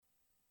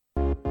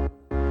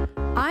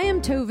I am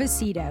Tova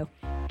Cito.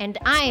 And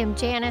I am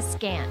Janice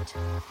Gant.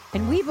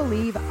 And we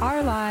believe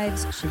our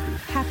lives should be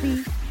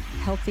happy,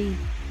 healthy,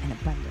 and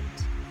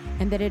abundant.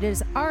 And that it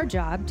is our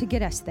job to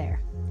get us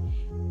there.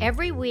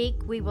 Every week,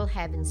 we will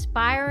have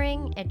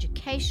inspiring,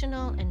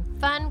 educational, and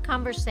fun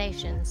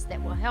conversations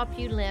that will help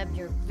you live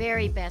your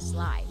very best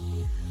life.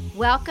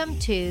 Welcome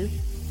to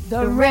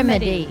The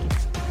Remedy.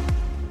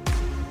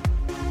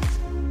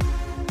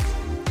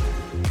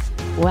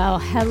 Well,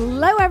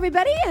 hello,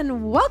 everybody,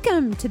 and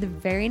welcome to the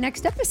very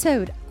next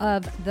episode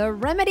of The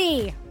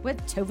Remedy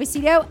with Tova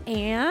Cito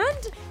and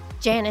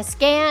Janice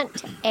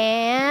Gant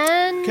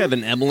and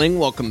Kevin Ebeling.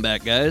 Welcome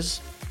back,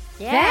 guys.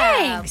 Yeah,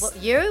 Thanks. Well,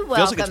 you're welcome.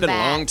 Feels like it's been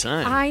back. a long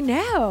time. I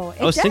know.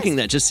 I was thinking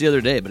that just the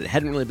other day, but it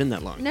hadn't really been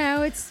that long.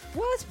 No, it's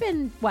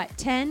been what,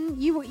 10?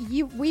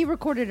 We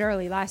recorded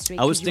early last week.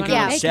 I was Did you thinking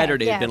wanna on make it?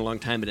 Saturday it had been a long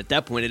time, but at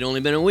that point it had only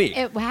been a week.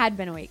 It had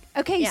been a week.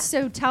 Okay, Yeah.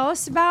 so tell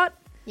us about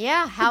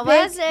Yeah, how the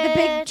big, was it? the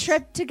big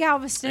trip to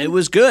Galveston. It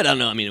was good. I don't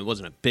know. I mean, it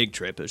wasn't a big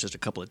trip. It was just a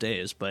couple of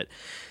days. But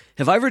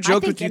have I ever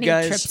joked with you any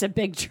guys? trip's a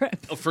big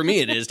trip. Oh, for me,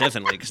 it is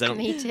definitely because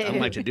Me too. I don't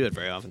like to do it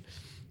very often.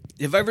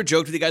 Have I ever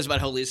joked with you guys about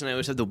how Lisa and I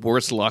always have the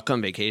worst luck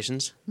on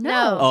vacations?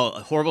 No. Oh,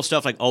 horrible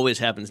stuff like always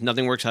happens.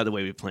 Nothing works out the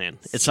way we plan.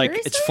 It's like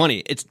it's Seriously?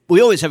 funny.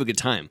 We always have a good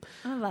time.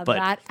 I love But-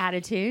 that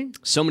attitude.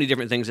 So many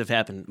different things have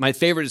happened. My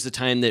favorite is the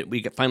time that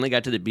we finally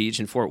got to the beach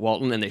in Fort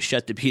Walton and they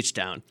shut the beach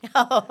down.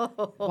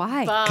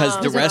 Why? Because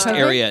the Was it rest COVID?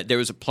 area, there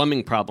was a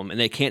plumbing problem, and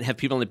they can't have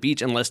people on the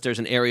beach unless there's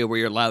an area where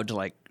you're allowed to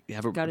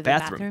have a Go to the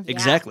bathroom. bathroom? Yeah.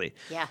 Exactly.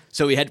 Yeah.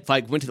 So we had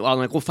went to the. I'm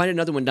like, we'll find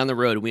another one down the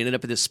road. We ended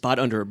up at this spot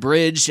under a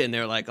bridge, and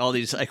they're like all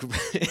these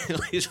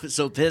Lisa was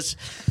so pissed.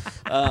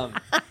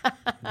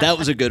 That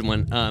was a good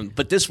one.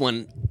 But this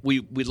one,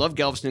 we love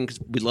Galveston because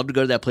we love to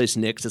go to that place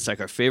Nick's. It's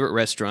like our favorite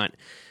restaurant.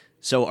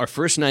 So our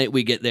first night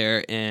we get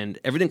there and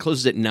everything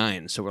closes at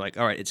 9. So we're like,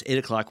 all right, it's 8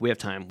 o'clock. We have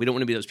time. We don't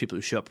want to be those people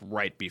who show up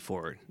right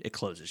before it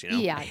closes, you know?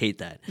 Yeah. I hate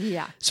that.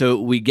 Yeah. So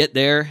we get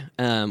there,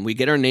 we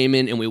get our name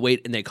in and we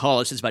wait and they call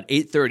us. It's about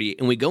 8:30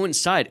 and we go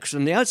inside because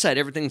from the outside,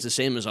 everything's the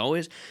same as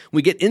always.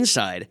 We get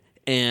inside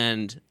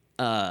and,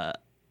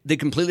 they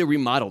completely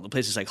remodeled. The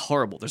place is like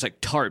horrible. There's like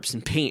tarps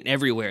and paint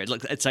everywhere.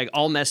 It's like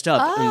all messed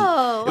up.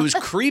 Oh. And it was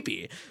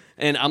creepy.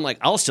 And I'm like,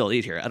 I'll still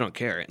eat here. I don't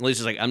care. And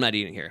Lisa's like, I'm not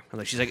eating here.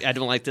 She's like, I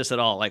don't like this at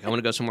all. Like, I want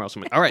to go somewhere else.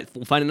 I'm like, all right,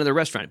 we'll find another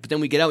restaurant. But then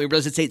we get out. We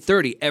realize it's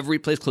 8:30. Every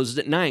place closes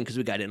at 9 because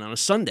we got in on a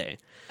Sunday.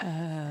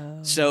 Oh.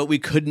 So we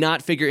could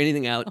not figure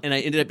anything out. And I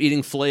ended up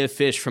eating filet of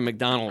fish from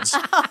McDonald's.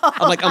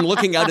 I'm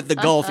looking out at the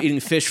Gulf eating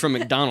fish from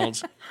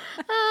McDonald's.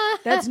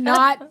 That's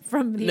not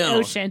from the No.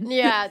 ocean.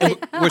 Yeah.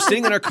 We're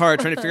sitting in our car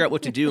trying to figure out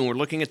what to do, and we're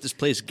looking at this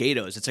place,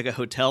 Gatos. It's like a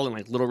hotel and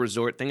like little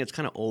resort thing. It's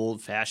kind of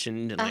old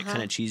fashioned and like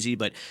kind of cheesy,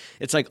 but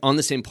it's like on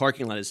the same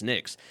parking lot as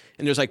Nick's.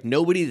 And there's like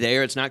nobody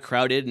there. It's not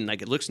crowded, and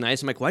like it looks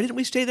nice. I'm like, why didn't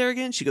we stay there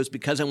again? She goes,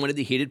 because I wanted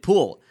the heated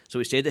pool. So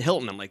we stayed at the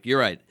Hilton. I'm like, you're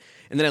right.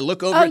 And then I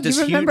look over Oh, at this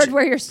you remembered huge.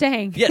 where you're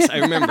staying. Yes, I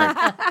remember.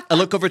 I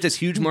look over at this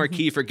huge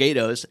marquee for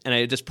Gatos, and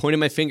I just pointed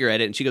my finger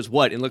at it, and she goes,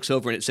 what? And looks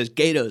over, and it says,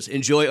 Gatos,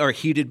 enjoy our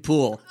heated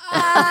pool.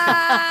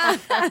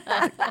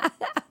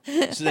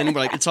 So then we're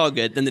like, it's all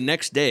good. Then the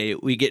next day,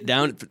 we get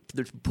down to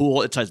the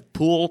pool. It's a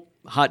pool,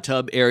 hot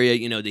tub area,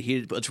 the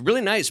heated. It's a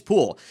really nice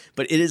pool,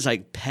 but it is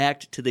like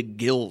packed to the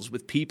gills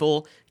with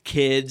people,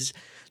 kids.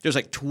 There's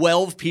like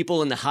 12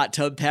 people in the hot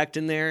tub packed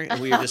in there, and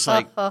we were just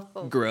like,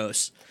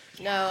 gross.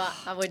 No,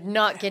 I would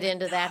not get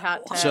into that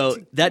hot tub. So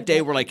that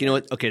day, we're like, you know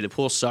what? Okay, the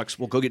pool sucks.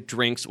 We'll go get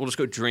drinks. We'll just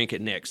go drink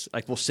at Nick's.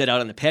 Like, we'll sit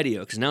out on the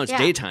patio because now it's Yeah.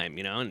 daytime,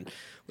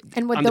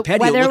 And what on the the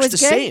patio, it weather looks was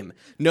the good? same.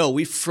 No,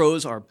 we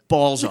froze our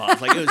balls off.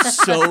 Like, it was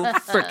so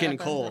freaking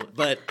cold.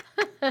 But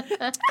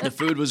the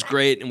food was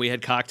great, and we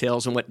had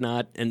cocktails and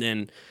whatnot. And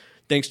then,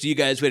 thanks to you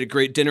guys, we had a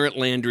great dinner at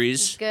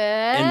Landry's. Good.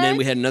 And then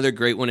we had another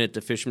great one at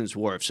the Fisherman's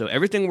Wharf. So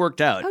everything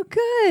worked out. Oh,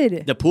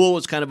 good. The pool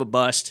was kind of a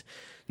bust.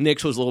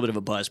 Nick's was a little bit of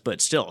a bust,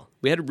 but still,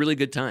 we had a really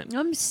good time.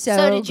 I'm so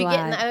So did you glad.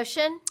 get in the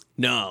ocean?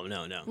 No.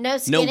 No No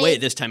skinny- way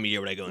this time of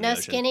year would I go in No the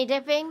ocean. skinny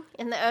dipping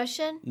in the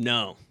ocean?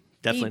 No,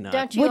 definitely not.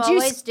 Don't you Would you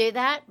always do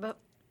that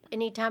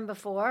any time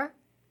before?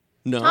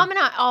 No. Tom and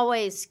I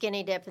always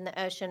skinny dip in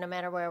the ocean no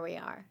matter where we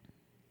are.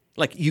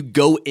 Like, you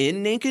go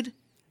in naked?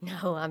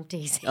 No, I'm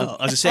teasing. Oh,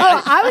 I was just Oh,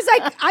 saying, I was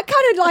like, I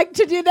kind of like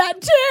to do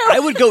that too. I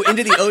would go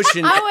into the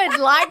ocean I would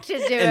like to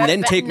do it, and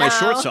then but take my no.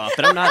 shorts off,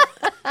 but I'm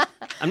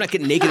not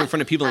getting naked in front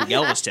of people in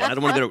Galveston. I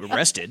don't want to get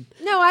arrested.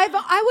 No,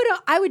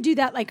 I would do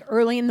that like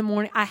early in the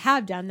morning. I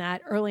have done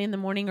that early in the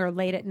morning or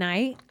late at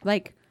night.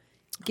 Like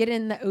get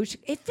in the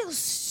ocean. It feels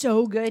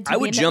so good to I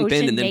be would in the jump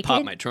ocean in and then naked.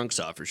 pop my trunks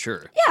off for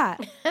sure. Yeah.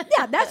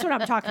 Yeah, that's what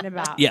I'm talking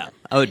about. Yeah,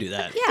 I would do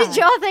that. Yeah. Did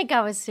y'all think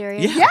I was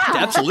serious? Yeah,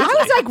 absolutely. I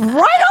was like,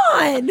 right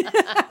on.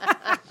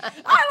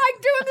 I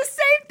like doing the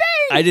same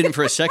thing. I didn't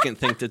for a second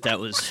think that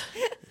was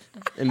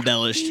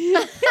embellished.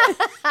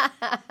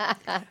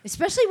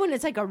 Especially when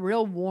it's like a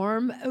real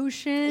warm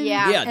ocean.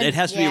 Yeah. Yeah, it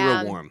has to be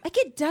Yeah. real warm. Like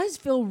it does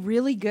feel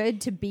really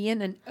good to be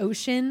in an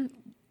ocean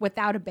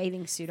without a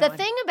bathing suit The on.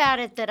 thing about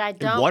it that I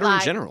don't water in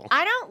like, general.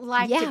 I don't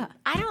like Yeah. to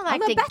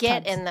the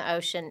get bathtubs. in the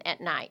ocean at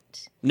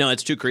night. No,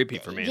 it's too creepy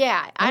for me.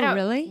 Yeah, I Oh, don't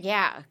really?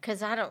 Yeah,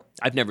 because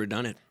I've never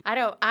done it.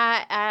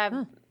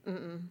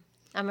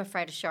 I'm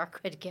afraid a shark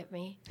would get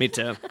me. Me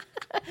too.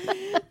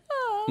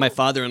 My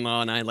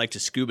father-in-law and I like to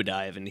scuba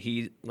dive, and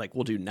he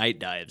we'll do night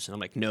dives, and I'm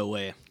like, no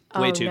way,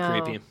 way Oh, too no.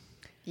 creepy.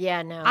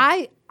 Yeah, no,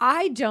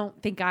 I don't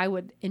think I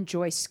would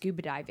enjoy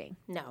scuba diving.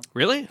 no.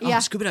 Really? Yeah. Oh,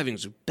 scuba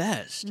diving's the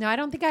best. No, I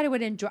don't think I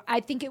would enjoy. I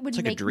think it would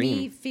like a make dream.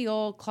 me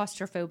feel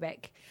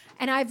claustrophobic.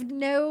 And I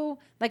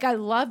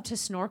love to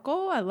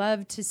snorkel. I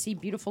love to see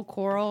beautiful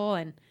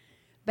coral,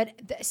 but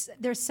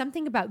there's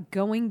something about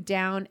going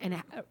down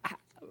and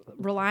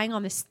relying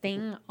on this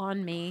thing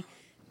on me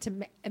to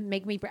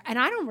make me. And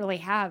I don't really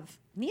have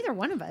neither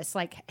one of us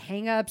like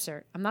hang-ups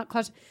or I'm not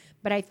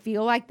but I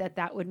feel like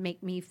that would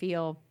make me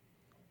feel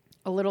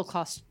a little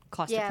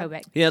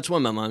claustrophobic. Yeah, that's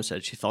what my mom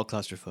said. She felt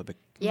claustrophobic.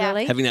 Yeah.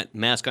 Really? Having that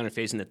mask on her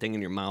face and that thing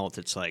in your mouth,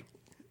 it's like,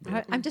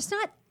 I'm just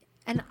not,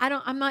 and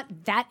I'm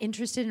not that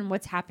interested in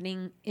what's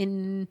happening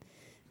in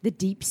the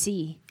deep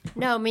sea.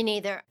 No, me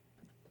neither.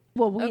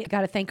 Well, we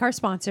got to thank our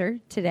sponsor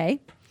today.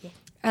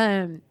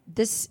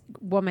 This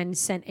woman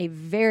sent a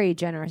very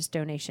generous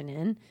donation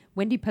in.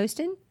 Wendy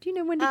Poston. Do you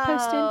know Wendy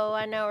Poston? Oh,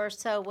 I know her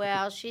so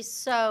well. She's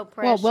so Well,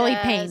 precious. Willie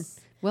Payne.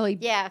 Willie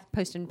Yeah.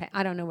 Poston.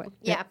 I don't know what.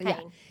 Yeah,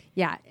 Payne.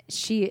 Yeah.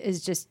 She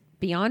is just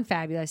beyond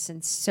fabulous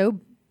and so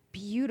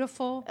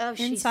beautiful Oh,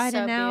 she's inside so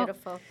and out.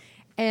 beautiful.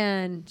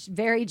 And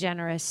very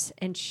generous.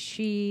 And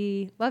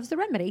she loves the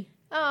remedy.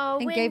 Oh,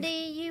 And Wendy,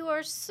 gave- you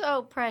are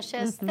so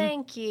precious.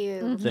 Thank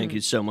you. thank you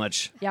so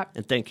much. Yep.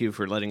 And thank you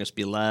for letting us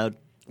be loud,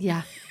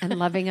 Yeah. And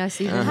loving us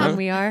even when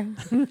we are.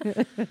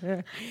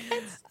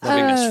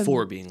 loving us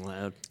for being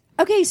loud.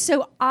 Okay,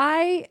 so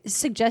I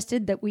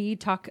suggested that we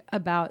talk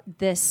about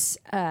this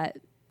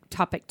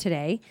topic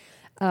today.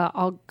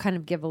 I'll kind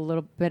of give a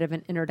little bit of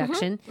an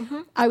introduction.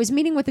 I was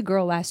meeting with a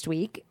girl last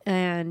week,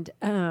 and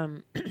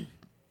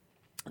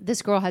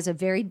this girl has a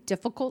very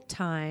difficult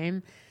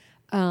time.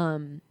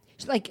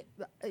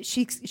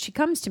 She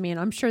comes to me, and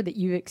I'm sure that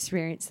you've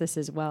experienced this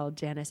as well,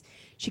 Janice.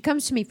 She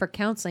comes to me for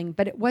counseling,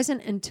 but it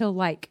wasn't until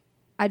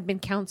I'd been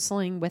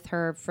counseling with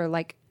her for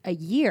a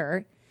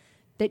year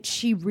that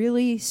she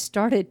really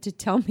started to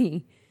tell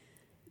me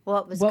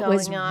What was what going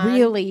was on?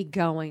 really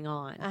going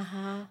on.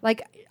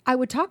 I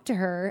would talk to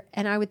her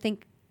and I would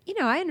think,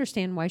 I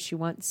understand why she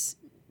wants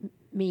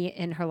me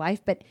in her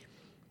life, but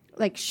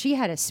she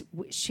has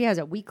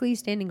a weekly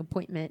standing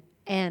appointment,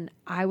 and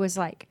I was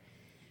like,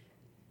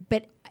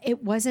 but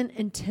it wasn't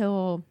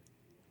until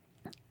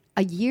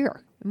a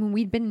year. I mean,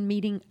 we'd been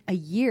meeting a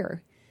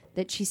year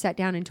that she sat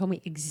down and told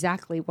me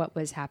exactly what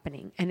was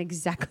happening and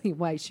exactly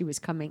why she was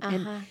coming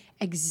and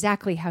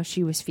exactly how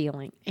she was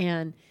feeling.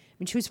 And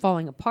she was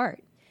falling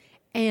apart.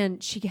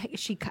 And she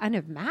kind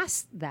of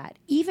masked that,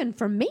 even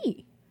from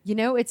me.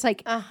 It's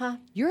like,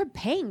 you're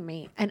paying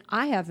me and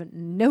I have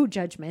no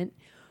judgment.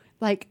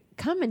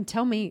 Come and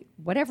tell me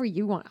whatever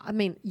you want. I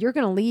mean, you're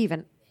going to leave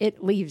and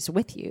it leaves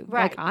with you.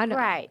 Right,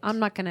 I'm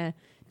not going to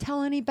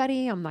tell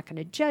anybody. I'm not going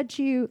to judge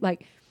you.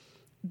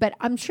 But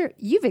I'm sure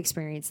you've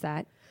experienced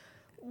that.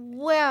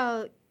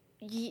 Well,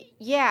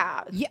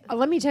 yeah. Yeah,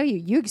 let me tell you,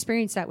 you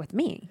experienced that with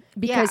me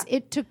because Yeah.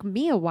 it took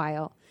me a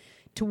while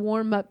to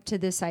warm up to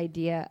this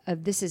idea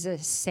of this is a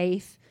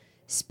safe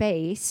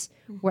space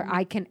where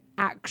I can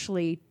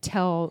actually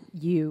tell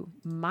you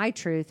my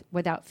truth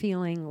without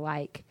feeling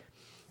like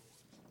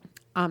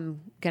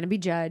I'm going to be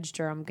judged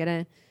or I'm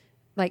going to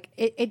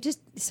it just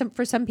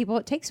for some people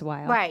it takes a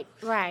while. Right,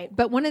 right.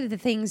 But one of the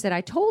things that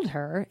I told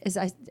her is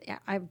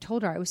I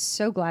told her I was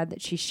so glad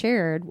that she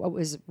shared what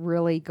was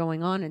really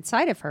going on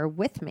inside of her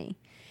with me.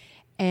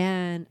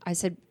 And I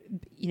said,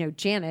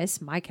 Janice,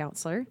 my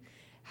counselor,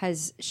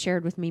 has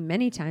shared with me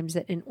many times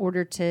that in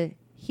order to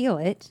heal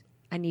it,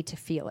 I need to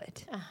feel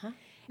it.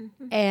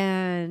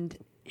 And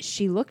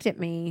she looked at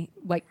me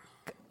like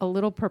a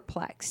little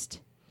perplexed.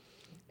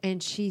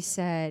 And she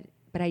said,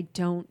 but I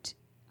don't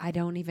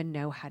even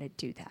know how to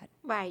do that.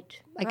 Right,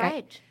 Like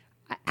right.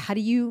 How do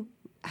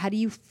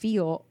you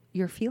feel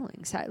your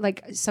feelings?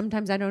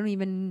 Sometimes I don't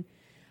even.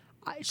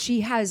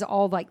 She has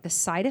all the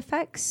side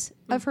effects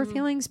of her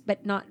feelings,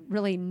 but not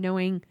really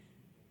knowing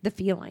the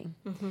feeling.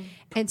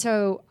 And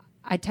so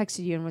I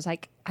texted you and was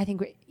like, I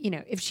think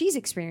if she's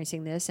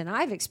experiencing this and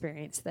I've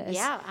experienced this,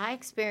 Yeah, I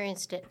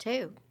experienced it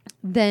too.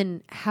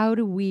 then how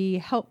do we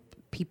help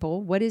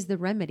people? What is the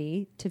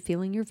remedy to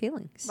feeling your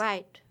feelings?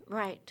 Right,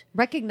 right.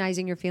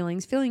 Recognizing your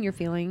feelings, feeling your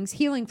feelings,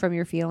 healing from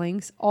your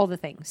feelings, all the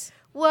things.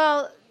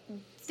 Well,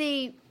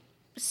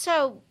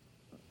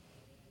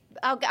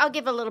 I'll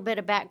give a little bit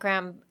of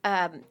background.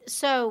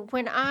 So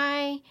when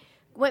I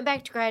went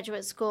back to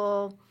graduate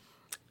school,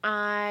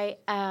 I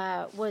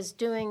was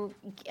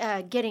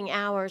getting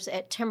hours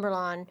at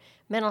Timberlawn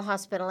Mental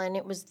Hospital, and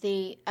it was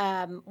it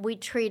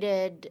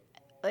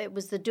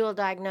was the dual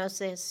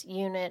diagnosis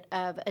unit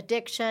of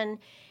addiction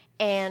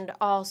and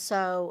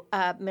also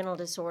mental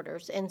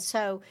disorders. And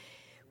so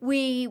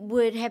we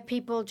would have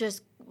people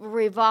just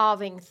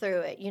revolving through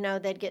it. You know,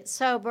 they'd get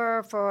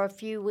sober for a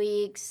few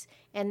weeks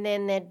and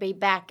then they'd be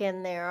back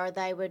in there, or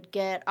they would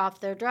get off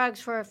their drugs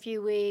for a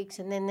few weeks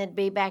and then they'd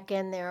be back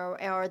in there,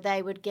 or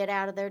they would get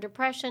out of their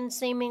depression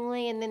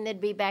seemingly and then they'd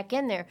be back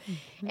in there.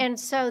 Mm-hmm. And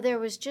so there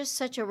was just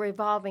such a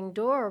revolving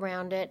door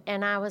around it,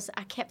 and I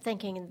kept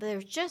thinking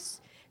there's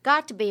just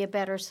got to be a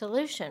better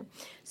solution.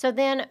 So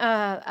then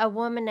a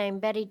woman named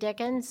Betty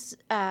Dickens,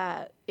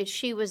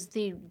 she was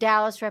the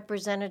Dallas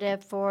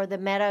representative for the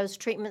Meadows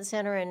Treatment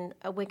Center in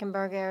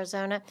Wickenburg,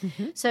 Arizona.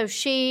 Mm-hmm. So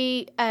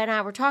she and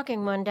I were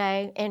talking one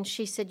day, and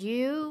she said,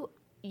 you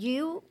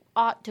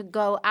ought to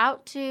go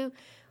out to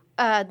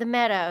the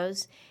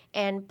Meadows,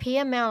 and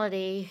Pia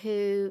Melody,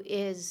 who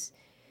is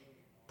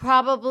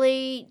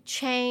probably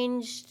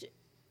changed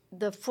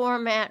the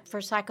format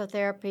for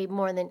psychotherapy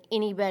more than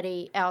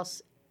anybody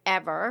else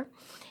ever.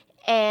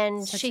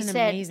 And Such she an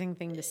said, amazing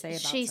thing to say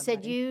about she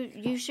somebody.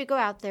 said, you should go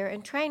out there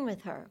and train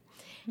with her.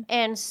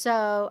 And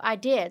so I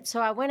did. So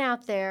I went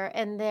out there,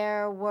 and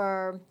there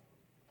were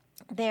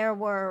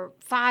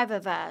 5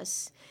 of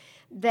us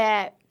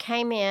that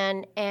came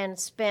in and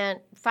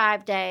spent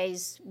 5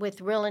 days with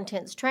real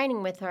intense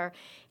training with her.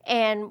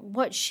 And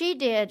what she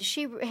did,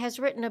 she has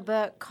written a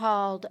book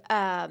called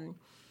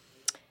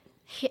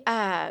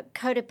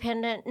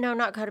Codependent. No,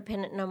 not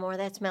Codependent no more.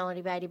 That's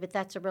Melody Beatty, but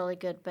that's a really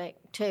good book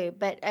too.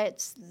 But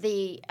it's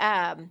the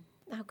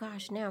oh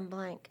gosh, now I'm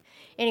blank.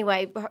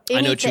 Anyway,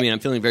 I know what you mean. I'm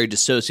feeling very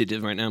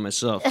dissociative right now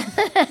myself.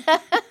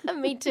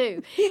 Me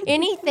too.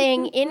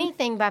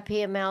 Anything by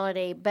Pia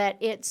Melody, but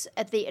it's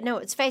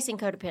it's Facing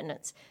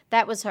Codependence.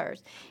 That was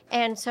hers.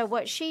 And so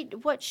what she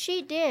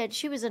did,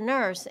 she was a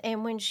nurse,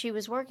 and when she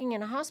was working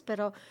in a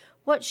hospital,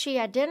 what she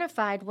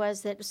identified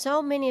was that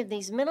so many of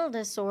these mental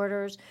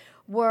disorders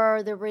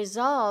were the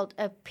result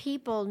of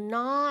people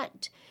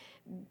not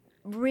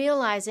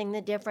realizing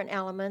the different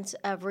elements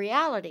of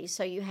reality.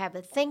 So you have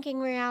a thinking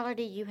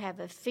reality, you have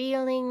a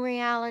feeling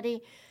reality,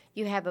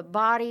 you have a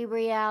body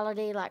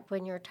reality, like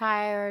when you're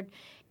tired,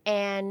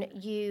 and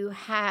you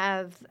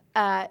have,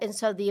 and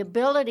so the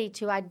ability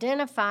to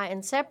identify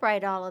and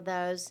separate all of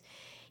those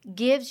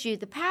gives you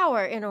the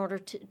power in order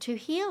to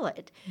heal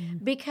it.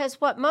 Mm-hmm. Because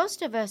what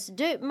most of us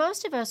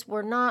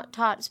were not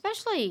taught,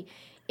 especially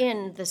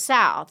in the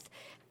South,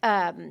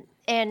 and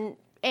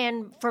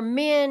for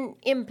men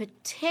in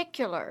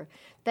particular,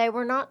 they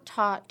were not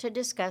taught to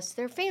discuss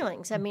their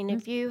feelings. I mean,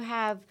 if you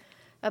have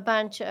a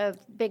bunch of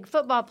big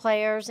football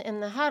players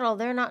in the huddle,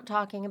 they're not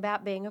talking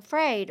about being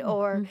afraid,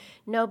 or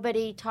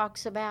nobody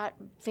talks about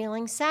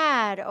feeling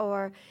sad,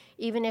 or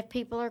even if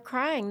people are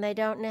crying, they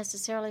don't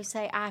necessarily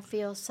say, I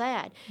feel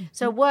sad. Mm-hmm.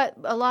 So what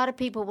a lot of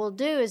people will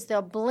do is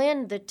they'll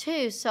blend the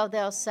two, so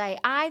they'll say,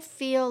 I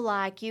feel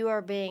like you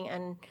are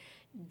being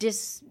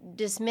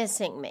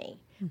dismissing me.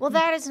 Well,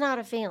 that is not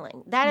a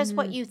feeling. That is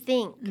what you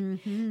think.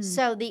 Mm-hmm.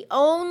 So the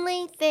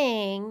only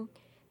thing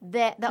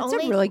that's a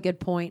really good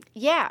point.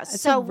 Yeah.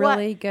 That's a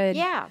really good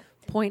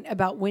point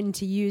about when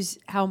to use,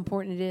 how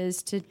important it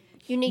is to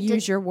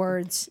use your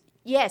words.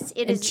 Yes,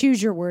 it is. And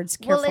choose your words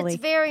carefully. Well, it's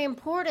very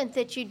important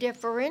that you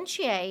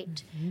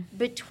differentiate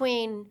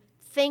between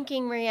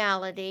thinking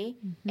reality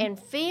and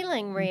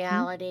feeling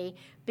reality,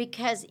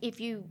 because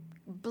if you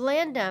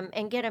blend them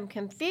and get them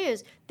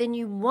confused, then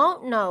you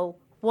won't know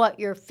what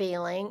you're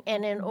feeling,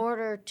 and in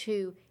order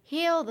to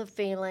heal the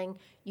feeling,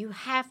 you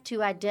have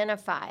to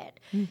identify it.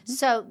 Mm-hmm.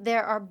 So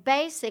there are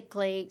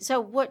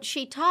what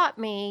she taught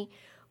me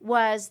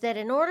was that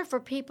in order for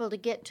people to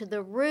get to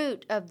the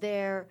root of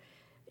their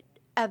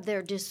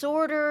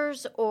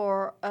disorders,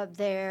 or of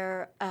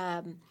their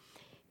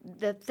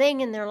the thing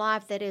in their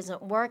life that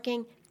isn't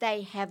working,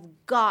 they have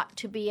got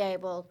to be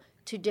able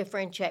to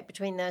differentiate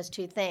between those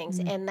two things,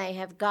 and they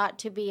have got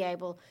to be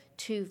able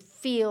to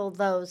feel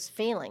those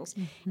feelings.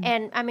 Mm-hmm.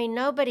 And I mean,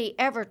 nobody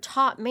ever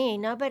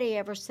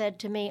said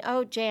to me,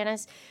 oh,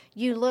 Janice,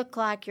 you look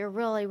like you're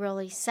really,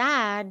 really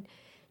sad.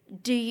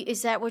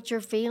 Is that what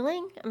you're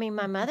feeling? I mean,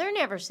 my mother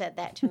never said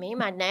that to me.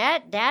 My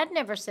dad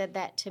never said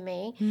that to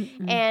me.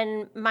 Mm-mm.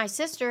 And my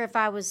sister, if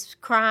I was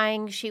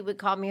crying, she would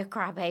call me a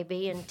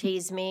crybaby and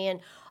tease me and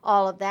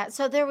all of that.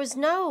 So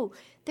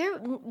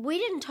we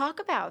didn't talk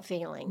about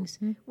feelings.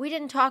 Mm-hmm. We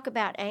didn't talk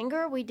about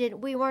anger.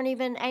 We weren't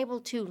even able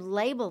to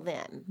label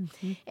them.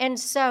 Mm-hmm. And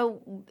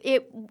so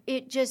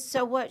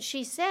so what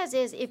she says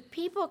is, if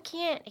people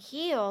can't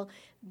heal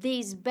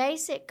these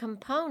basic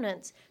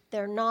components,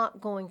 they're not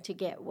going to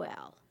get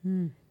well.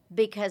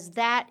 Because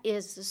that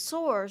is the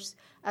source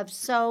of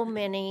so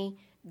many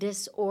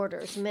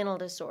disorders, mental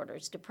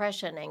disorders,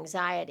 depression,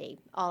 anxiety,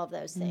 all of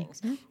those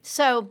things. Mm-hmm.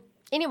 So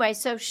anyway,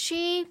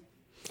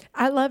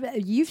 I love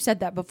it. You've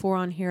said that before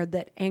on here,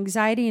 that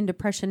anxiety and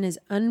depression is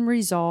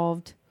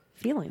unresolved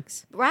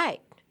feelings. Right.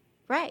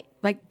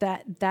 Like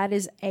that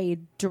is a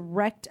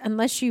direct,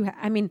 unless you,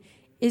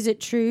 is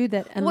it true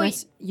that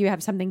unless you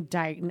have something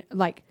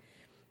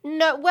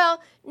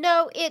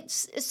No,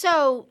 it's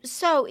so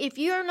if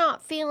you're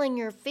not feeling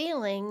your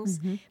feelings,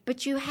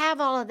 but you have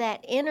all of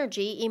that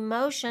energy,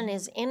 emotion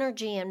is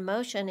energy and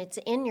motion, it's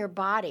in your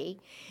body,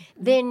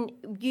 then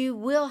you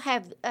will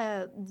have,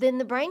 then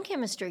the brain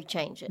chemistry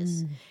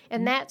changes.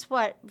 And that's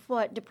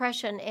what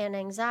depression and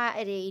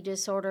anxiety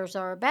disorders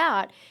are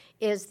about,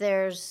 is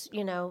there's,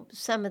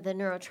 some of the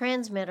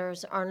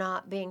neurotransmitters are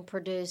not being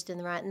produced in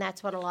the right, and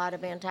that's what a lot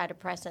of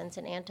antidepressants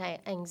and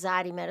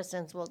anti-anxiety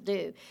medicines will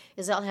do,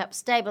 is they'll help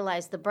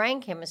stabilize the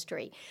brain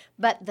chemistry.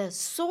 But the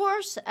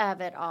source of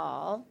it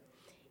all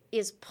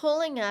is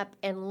pulling up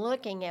and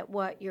looking at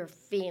what you're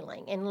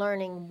feeling and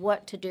learning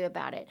what to do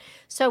about it.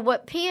 So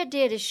what Pia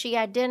did is she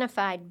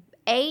identified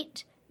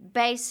 8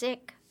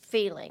 basic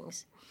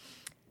feelings.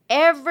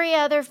 Every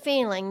other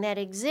feeling that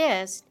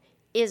exists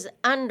is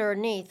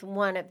underneath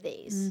one of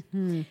these.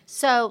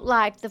 So,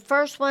 like, the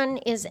first one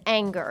is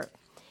anger.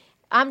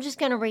 I'm just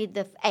going to read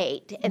the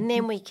 8, and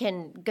then we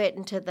can get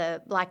into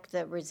the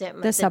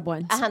resentment. The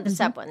sub-ones. The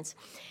sub-ones.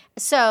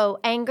 So,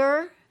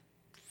 anger,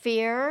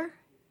 fear,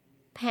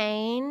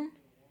 pain,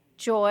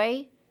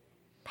 joy,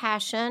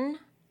 passion,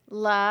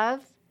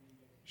 love,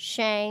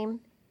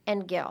 shame,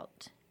 and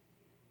guilt.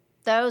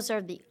 Those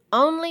are the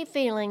only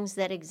feelings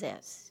that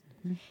exist.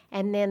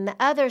 And then the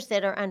others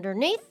that are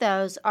underneath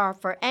those are,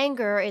 for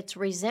anger, it's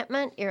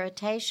resentment,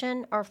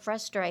 irritation, or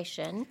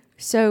frustration.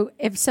 So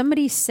if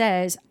somebody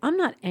says, I'm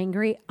not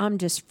angry, I'm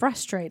just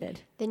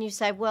frustrated, then you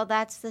say, well,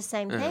 that's the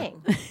same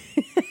thing.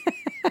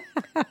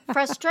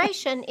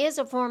 Frustration is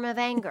a form of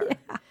anger,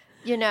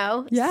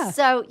 Yeah.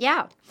 So,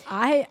 yeah.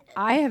 I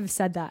have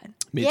said that.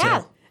 Me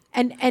too.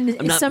 And I'm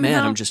not somehow,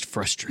 mad, I'm just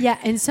frustrated. Yeah,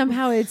 and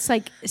somehow it's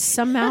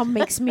somehow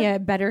makes me a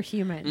better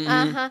human.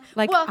 Well,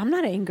 I'm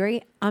not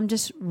angry. I'm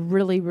just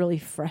really, really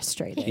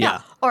frustrated.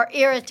 Yeah. Or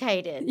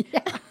irritated.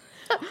 Yeah.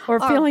 Or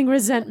feeling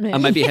resentment. I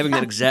might be having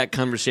that exact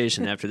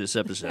conversation after this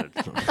episode.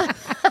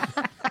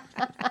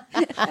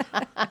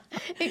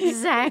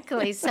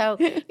 Exactly. So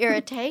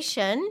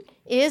irritation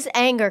is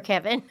anger,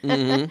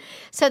 Kevin.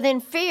 So then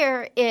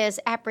fear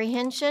is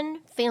apprehension,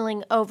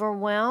 feeling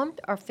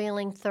overwhelmed, or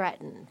feeling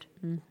threatened.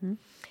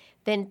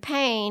 Then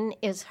pain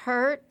is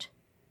hurt,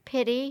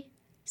 pity,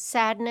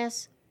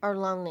 sadness, or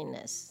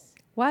loneliness.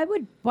 Why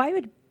would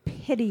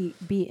pity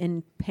be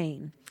in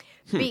pain?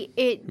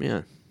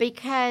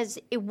 Because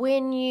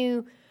when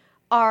you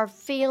are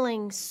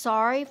feeling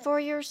sorry for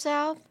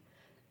yourself,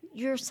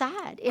 you're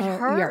sad. It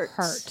hurts. You're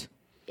hurt.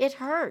 It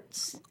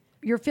hurts.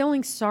 You're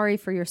feeling sorry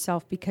for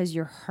yourself because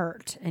you're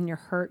hurt, and you're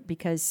hurt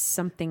because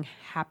something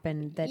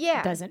happened that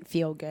doesn't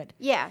feel good.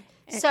 Yeah.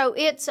 So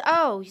it's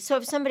so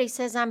if somebody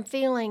says I'm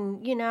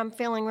feeling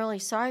really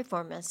sorry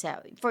for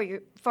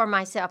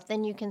myself,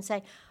 then you can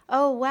say,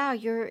 oh wow,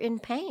 you're in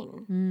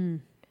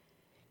pain.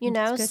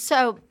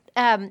 So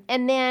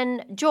and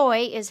then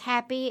joy is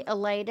happy,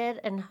 elated,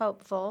 and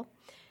hopeful.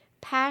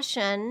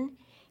 Passion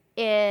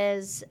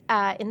is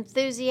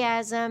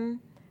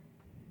enthusiasm,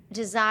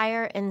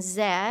 desire, and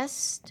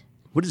zest.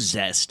 What is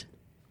zest?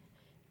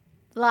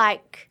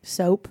 Like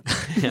soap.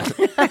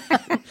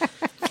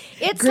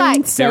 It's Green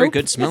like soap. Very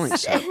good smelling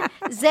soap.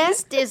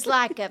 Zest is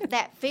like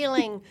that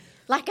feeling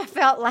like I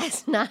felt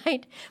last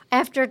night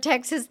after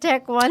Texas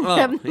Tech won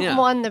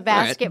the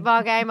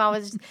basketball game. I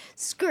was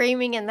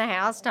screaming in the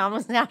house. Tom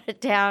was out of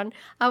town.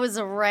 I was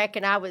a wreck,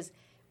 and I was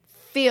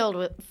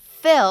filled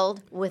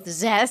with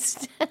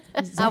zest.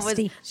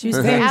 Zesty. She was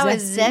very I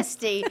was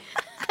zesty.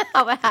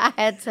 I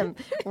had some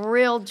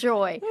real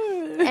joy.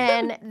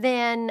 And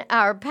then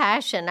our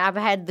passion. I've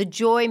had the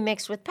joy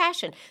mixed with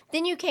passion.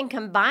 Then you can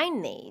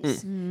combine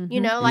these.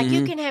 You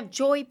can have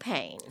joy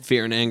pain.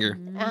 Fear and anger.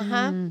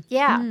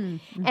 Yeah.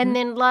 And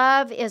then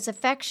love is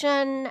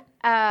affection,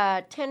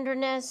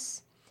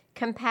 tenderness,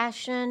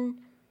 compassion,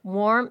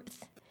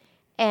 warmth.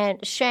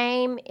 And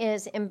shame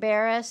is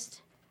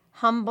embarrassed,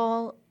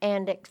 humble,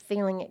 and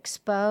feeling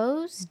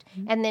exposed.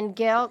 And then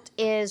guilt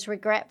is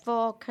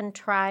regretful,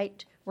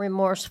 contrite,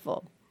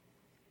 remorseful.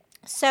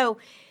 So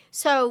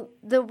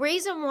the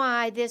reason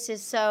why this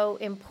is so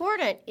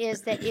important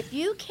is that if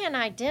you can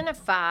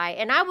identify,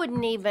 and I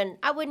wouldn't even,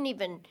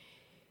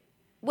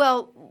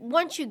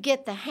 once you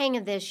get the hang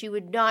of this, you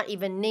would not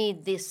even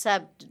need the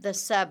sub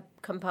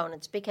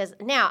components, because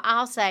now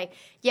I'll say,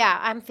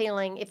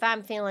 if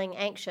I'm feeling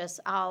anxious,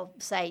 I'll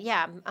say,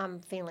 I'm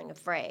feeling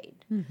afraid.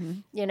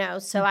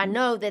 So I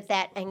know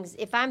that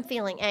if I'm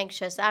feeling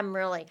anxious, I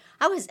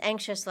was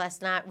anxious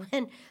last night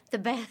when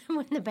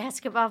the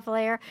basketball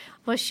player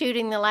was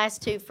shooting the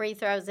last 2 free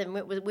throws and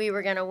we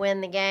were going to win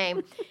the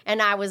game,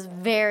 and I was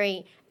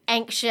very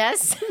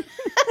anxious.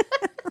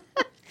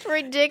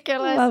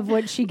 Ridiculous. Love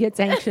what she gets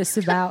anxious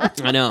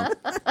about. I know.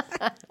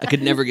 I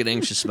could never get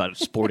anxious about a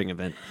sporting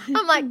event.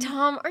 I'm like,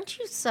 Tom, aren't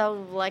you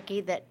so lucky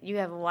that you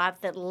have a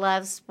wife that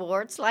loves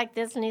sports like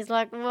this? And he's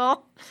like,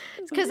 well,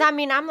 because I'm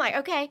like,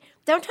 okay,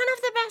 don't turn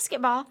off the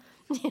basketball.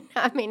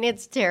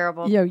 It's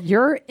terrible.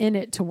 You're in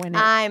it to win it.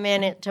 I'm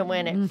in it to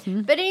win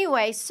it. But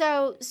anyway,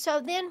 so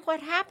then what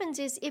happens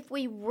is if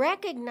we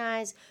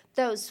recognize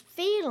those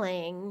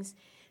feelings,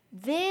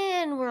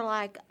 then we're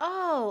like,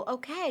 oh,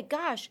 okay,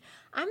 gosh,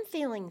 I'm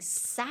feeling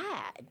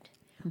sad.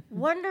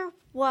 Wonder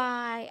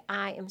why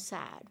I am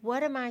sad.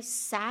 What am I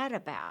sad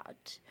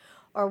about?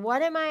 Or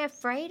what am I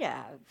afraid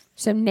of?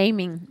 So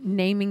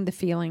naming the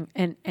feeling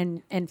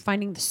and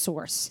finding the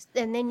source.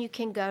 And then you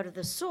can go to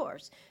the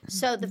source.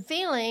 So the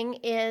feeling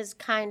is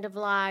kind of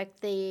like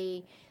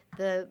the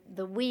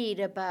weed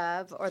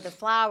above or the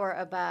flower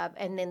above,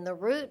 and then the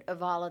root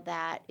of all of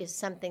that is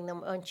something that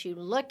once you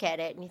look at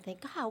it and you think,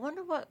 oh, I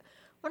wonder why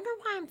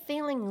I'm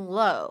feeling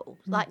low,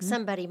 like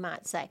somebody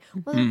might say.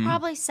 Well, they're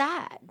probably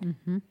sad.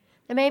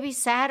 They may be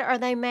sad or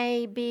they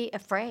may be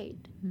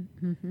afraid.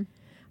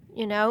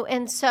 You know,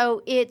 and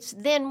so it's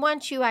then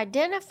once you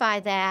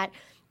identify that,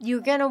 you're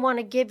going to want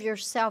to give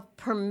yourself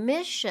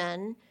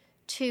permission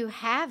to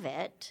have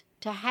it,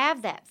 to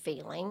have that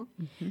feeling.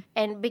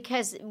 And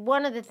because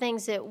one of the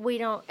things that we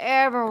don't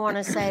ever want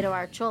to say to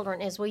our children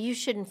is, well, you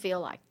shouldn't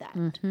feel like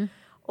that.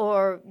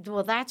 Or,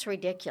 well, that's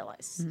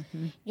ridiculous,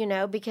 you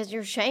know, because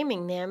you're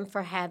shaming them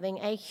for having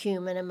a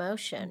human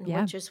emotion,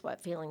 which is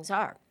what feelings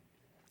are.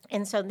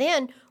 And so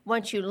then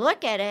once you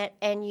look at it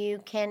and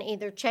you can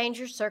either change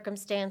your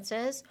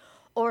circumstances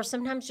or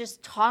sometimes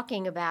just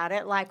talking about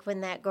it, like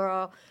when that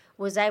girl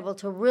was able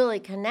to really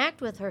connect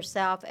with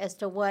herself as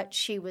to what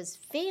she was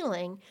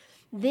feeling,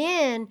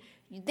 then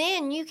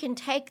you can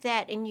take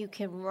that and you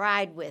can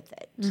ride with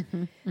it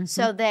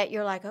so that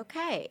you're like,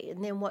 okay,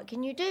 and then what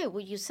can you do?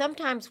 Well,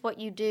 sometimes what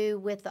you do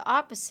with the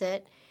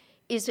opposite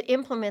is to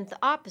implement the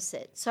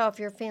opposite. So if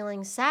you're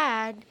feeling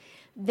sad,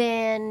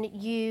 then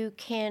you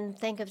can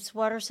think of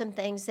what are some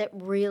things that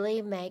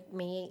really make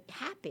me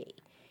happy.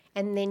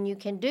 And then you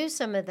can do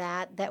some of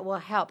that will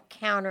help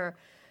counter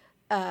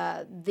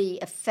the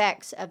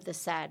effects of the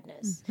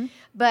sadness.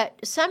 But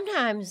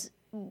sometimes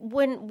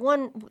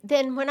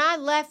when I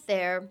left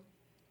there,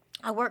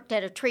 I worked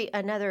at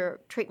another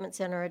treatment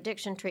center,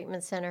 addiction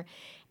treatment center,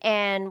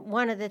 and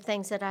one of the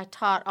things that I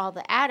taught all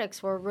the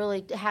addicts were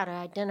really how to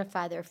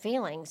identify their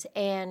feelings.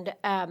 And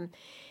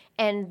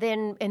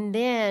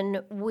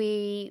then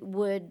we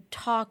would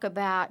talk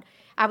about,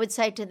 I would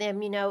say to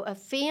them, you know, a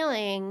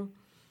feeling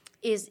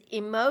is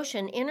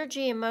emotion,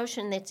 energy,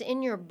 emotion that's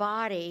in your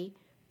body,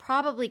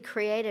 probably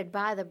created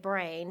by the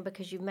brain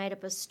because you've made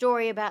up a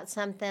story about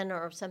something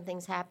or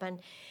something's happened.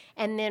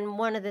 And then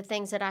one of the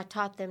things that I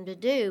taught them to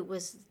do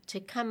was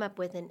to come up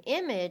with an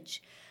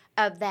image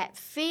of that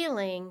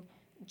feeling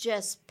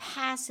just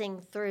passing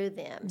through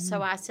them.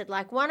 So I said,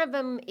 like, one of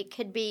them, it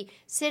could be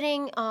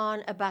sitting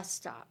on a bus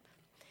stop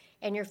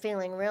and you're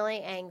feeling really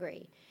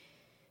angry.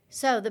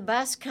 So the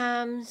bus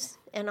comes,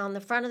 and on the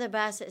front of the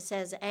bus it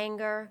says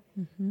anger,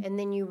 and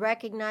then you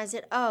recognize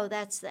it. Oh,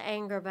 that's the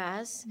anger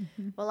bus.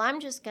 Well, I'm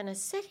just going to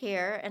sit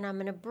here, and I'm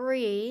going to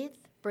breathe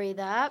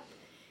up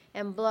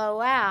and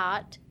blow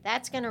out.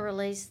 That's going to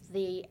release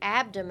the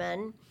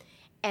abdomen,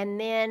 and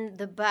then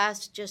the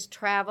bus just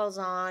travels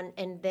on,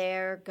 and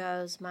there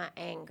goes my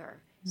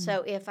anger.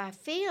 So if I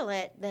feel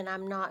it, then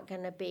I'm not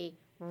going to be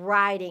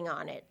riding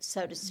on it,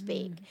 so to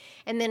speak.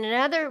 And then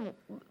another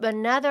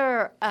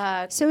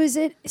So is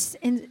it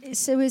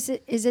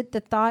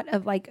the thought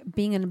of like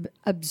being an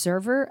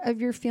observer of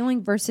your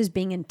feeling versus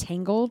being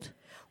entangled?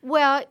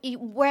 Well,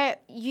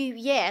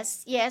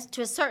 yes,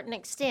 to a certain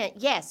extent,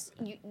 yes.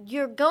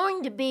 You're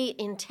going to be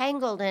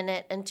entangled in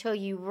it until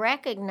you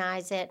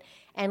recognize it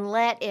and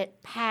let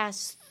it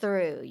pass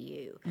through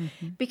you.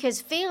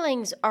 Because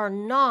feelings are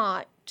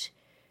not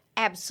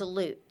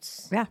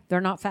absolutes. Yeah,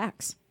 they're not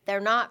facts. They're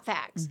not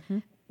facts.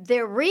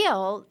 They're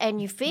real,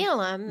 and you feel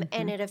them,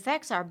 and it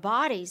affects our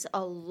bodies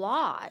a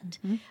lot.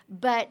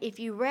 But if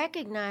you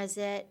recognize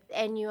it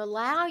and you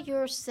allow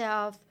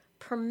yourself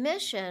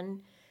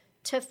permission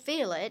to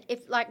feel it,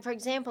 if, like, for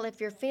example, if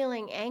you're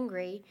feeling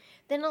angry,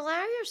 then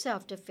allow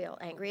yourself to feel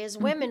angry. As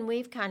women,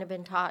 we've kind of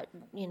been taught,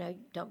 you know,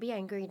 don't be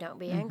angry, don't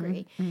be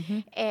angry.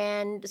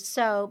 And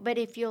so, but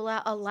if you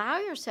allow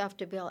yourself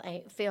to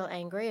feel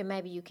angry, and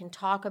maybe you can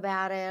talk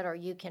about it, or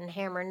you can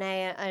hammer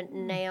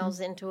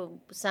nails into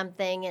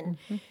something, and,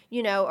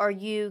 you know, or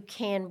you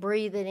can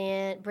breathe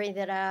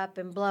it up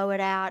and blow it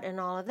out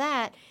and all of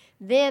that,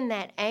 then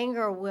that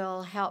anger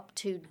will help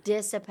to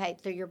dissipate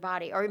through your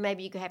body. Or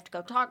maybe you could have to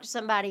go talk to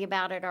somebody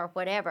about it or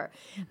whatever.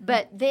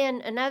 But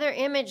then another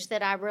image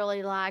that I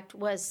really liked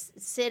was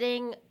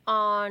sitting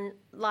out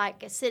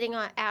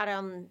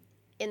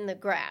in the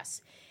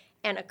grass.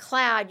 And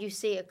you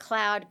see a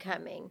cloud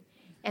coming.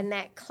 And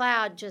that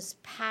cloud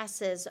just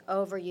passes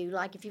over you.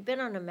 Like if you've been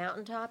on a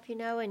mountaintop, you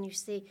know, and you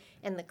see,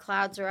 and the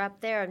clouds are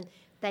up there, and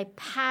they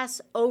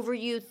pass over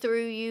you,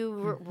 through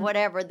you,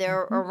 whatever,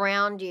 they're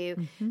around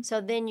you.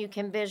 So then you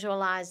can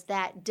visualize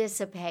that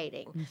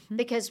dissipating.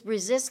 Because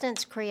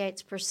resistance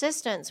creates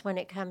persistence when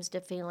it comes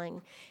to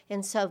feeling.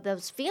 And so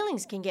those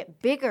feelings can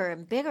get bigger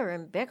and bigger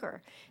and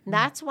bigger. And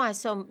that's why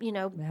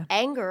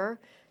anger,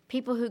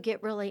 people who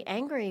get really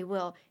angry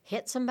will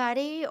hit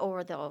somebody,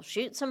 or they'll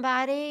shoot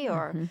somebody,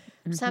 or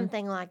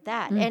something like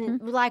that.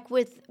 And like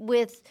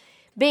with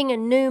being a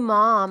new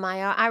mom,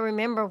 I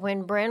remember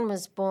when Bren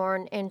was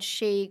born and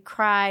she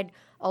cried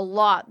a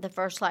lot the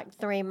first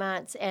 3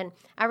 months. And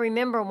I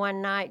remember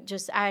one night,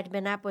 I had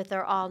been up with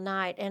her all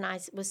night, and I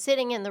was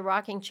sitting in the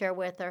rocking chair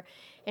with her,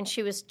 and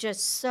she was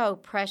just so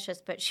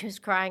precious, but she was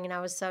crying, and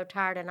I was so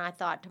tired, and I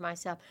thought to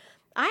myself,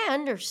 I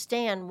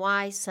understand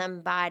why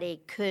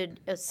somebody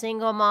a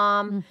single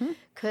mom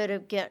could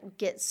have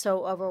get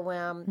so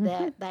overwhelmed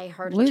that they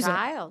hurt a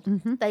child.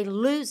 They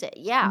lose it.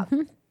 Yeah.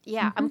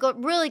 Yeah. I'm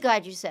really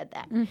glad you said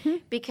that,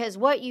 because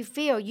what you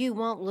feel, you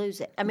won't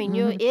lose it. I mean,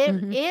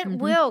 it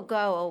will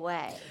go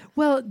away.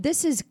 Well,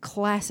 this is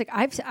classic.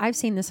 I've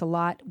seen this a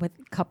lot with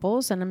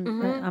couples, and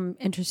I'm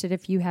interested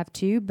if you have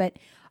too, but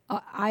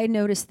I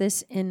notice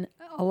this in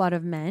a lot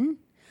of men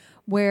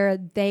where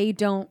they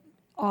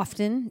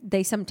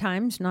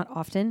sometimes, not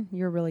often,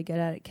 you're really good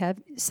at it, Kev,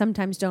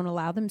 sometimes don't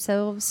allow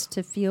themselves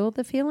to feel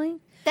the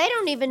feeling. They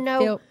don't even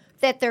know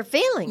that they're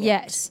feeling it.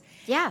 Yes.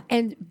 Yeah.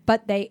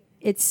 But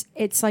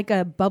it's like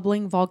a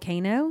bubbling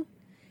volcano.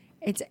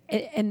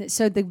 And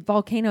so the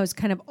volcano is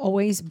kind of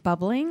always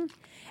bubbling,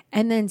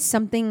 and then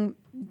something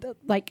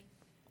like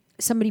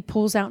somebody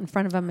pulls out in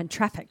front of them in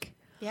traffic.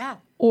 Yeah.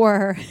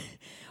 Or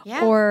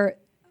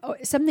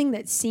something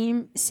that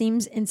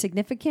seems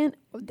insignificant,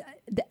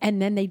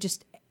 and then they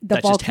just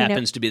that just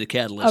happens to be the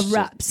catalyst.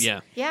 Erupts.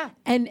 Yeah. Yeah.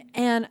 And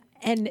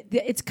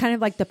it's kind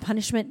of like the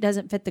punishment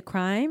doesn't fit the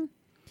crime.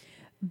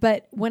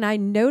 But when I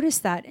notice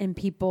that in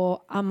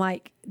people, I'm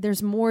like,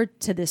 there's more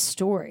to this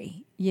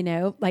story,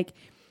 like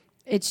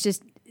it's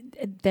just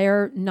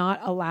they're not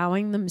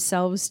allowing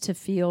themselves to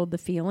feel the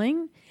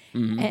feeling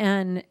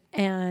and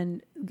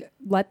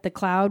let the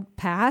cloud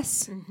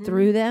pass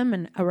through them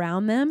and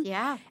around them.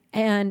 Yeah.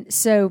 And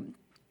so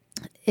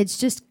it's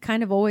just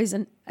kind of always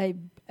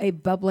a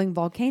bubbling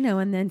volcano,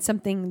 and then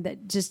something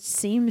that just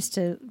seems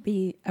to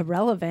be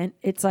irrelevant.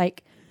 It's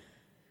like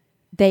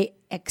they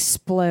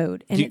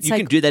explode, and you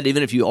can do that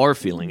even if you are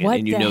feeling it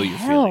and you know you're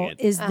feeling it.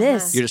 What is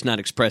this? You're just not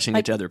expressing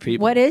it to other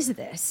people. What is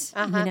this?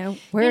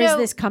 Where is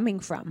this coming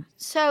from?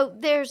 So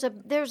there's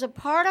a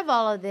part of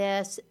all of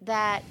this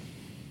that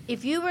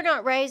if you were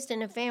not raised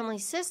in a family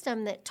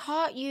system that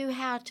taught you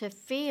how to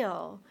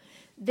feel,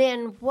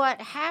 then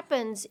what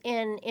happens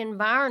in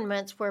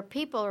environments where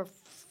people are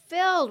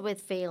filled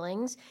with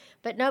feelings,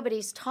 but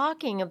nobody's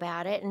talking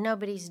about it and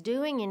nobody's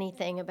doing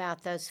anything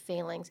about those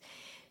feelings,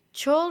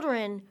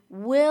 children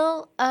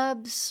will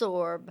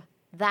absorb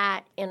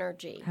that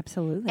energy.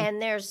 Absolutely.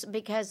 And there's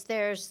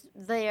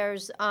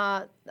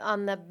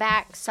on the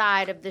back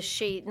side of the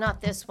sheet,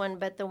 not this one,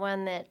 but the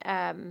one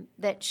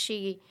that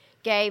she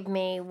gave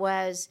me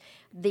was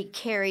the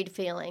carried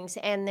feelings.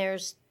 And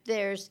there's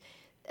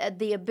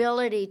the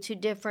ability to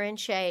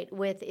differentiate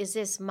with, is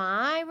this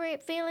my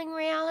feeling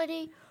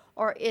reality,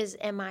 or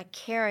am I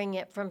carrying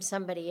it from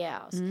somebody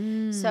else?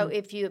 So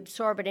if you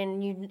absorb it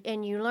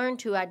and you learn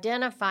to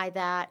identify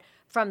that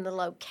from the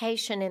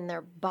location in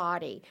their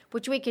body,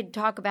 which we could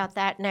talk about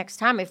that next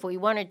time if we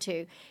wanted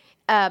to,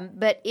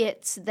 but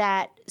it's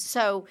that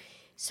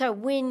so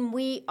when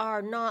we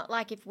are not,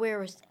 like if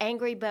we're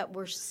angry but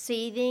we're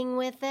seething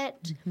with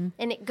it,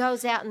 and it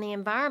goes out in the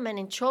environment,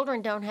 and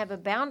children don't have a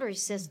boundary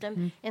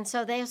system, and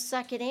so they'll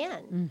suck it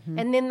in,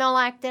 and then they'll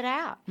act it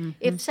out.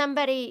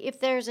 If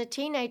there's a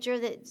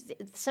teenager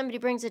somebody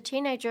brings a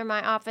teenager in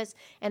my office,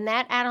 and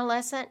that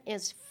adolescent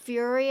is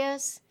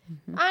furious,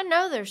 I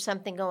know there's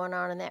something going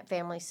on in that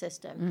family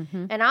system,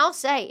 and I'll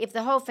say, if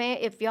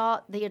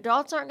the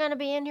adults aren't going to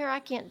be in here,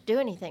 I can't do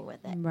anything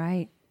with it.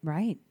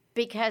 Right.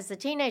 Because the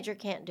teenager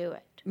can't do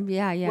it.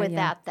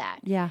 Without that.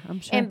 Yeah, I'm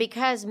sure. And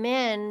because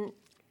men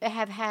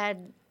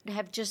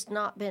have just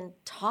not been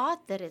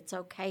taught that it's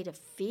okay to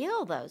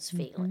feel those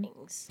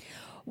feelings.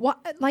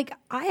 Well, like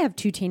I have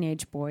 2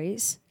 teenage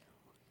boys.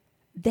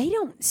 They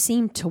don't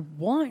seem to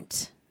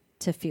want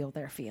to feel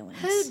their feelings.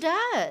 Who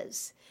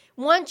does?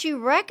 Once you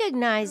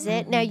recognize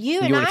it, now you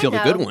and I know. You want to feel the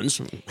good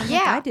ones.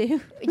 Yeah, I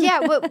do. Yeah,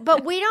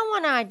 but we don't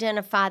want to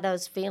identify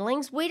those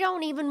feelings. We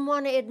don't even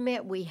want to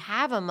admit we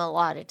have them a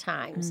lot of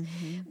times.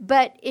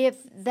 But if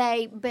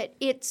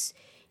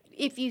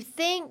you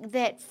think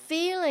that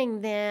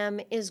feeling them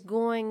is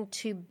going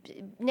to,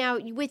 now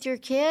with your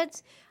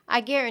kids,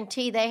 I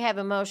guarantee they have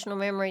emotional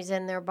memories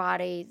in their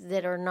body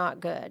that are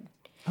not good.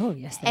 Oh,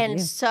 yes, they do.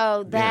 And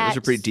so those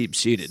are pretty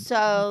deep-seated.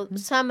 So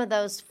some of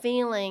those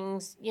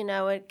feelings,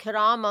 it could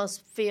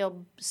almost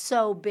feel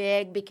so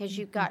big because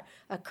you've got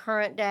a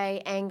current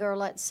day anger,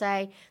 let's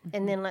say,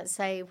 and then let's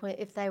say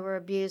if they were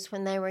abused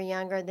when they were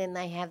younger, then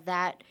they have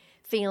that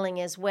feeling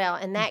as well,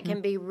 and that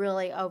can be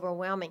really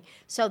overwhelming.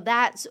 So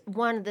that's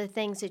one of the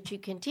things that you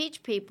can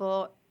teach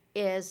people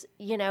is,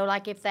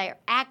 like if they're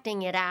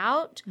acting it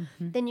out,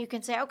 then you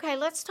can say, okay,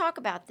 let's talk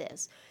about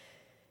this.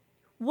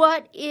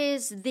 What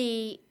is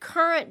the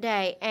current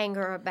day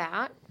anger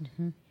about?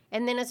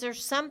 And then is there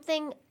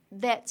something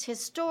that's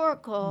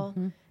historical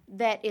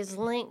that is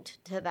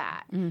linked to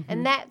that?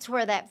 And that's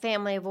where that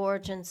family of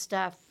origin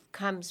stuff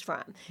comes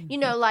from.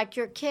 Like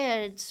your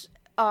kids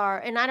are,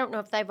 and I don't know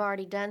if they've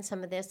already done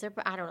some of this.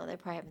 I don't know. They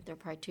probably haven't. They're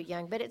probably too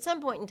young. But at some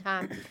point in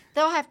time,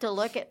 they'll have to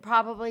look at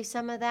probably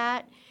some of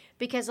that,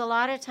 because a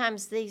lot of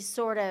times these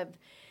sort of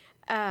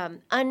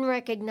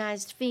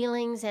unrecognized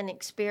feelings and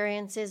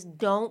experiences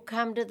don't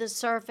come to the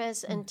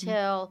surface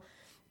until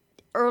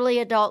early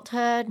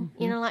adulthood,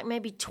 like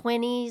maybe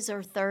 20s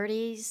or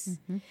 30s,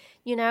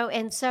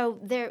 and so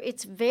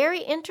it's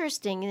very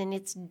interesting and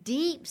it's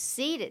deep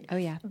seated. Oh,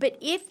 yeah. But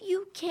if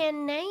you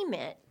can name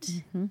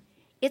it,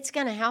 it's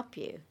going to help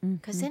you,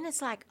 because then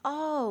it's like,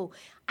 oh,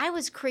 I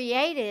was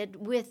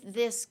created with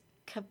this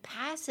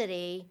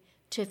capacity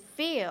to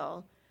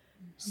feel,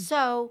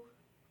 so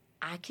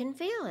I can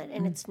feel it.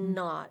 And it's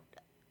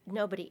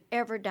nobody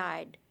ever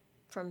died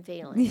from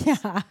feelings.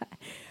 Yeah.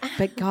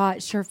 But God,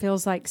 it sure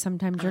feels like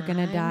sometimes you're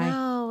going to die.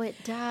 No, it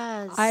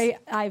does. I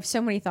have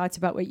so many thoughts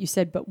about what you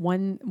said, but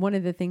one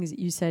of the things that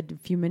you said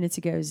a few minutes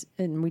ago is,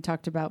 and we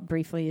talked about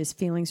briefly, is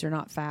feelings are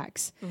not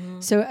facts.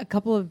 So a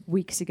couple of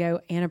weeks ago,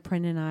 Anna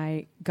Prin and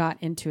I got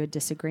into a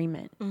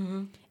disagreement.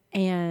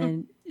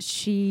 And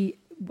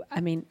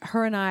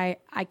her and I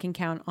can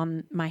count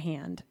on my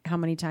hand how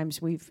many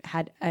times we've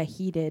had a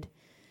heated,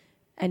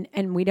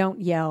 and we don't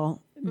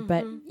yell,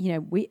 but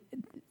we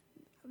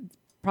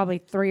probably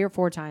 3 or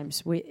 4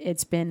 times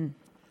it's been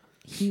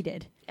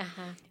heated.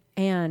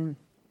 And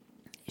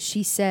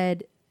she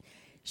said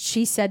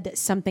that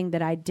something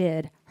that I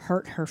did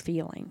hurt her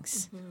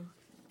feelings.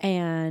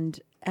 And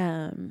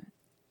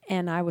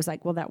I was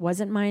like, well, that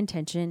wasn't my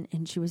intention.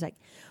 And she was like,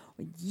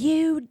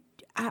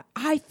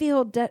 I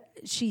feel that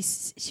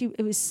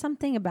it was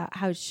something about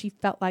how she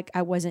felt like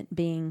I wasn't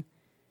being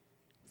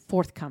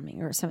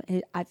forthcoming or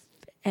something.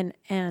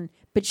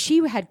 But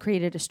she had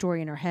created a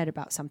story in her head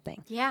about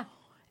something. Yeah.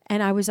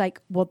 And I was like,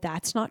 well,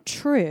 that's not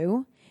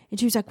true. And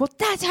she was like, well,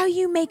 that's how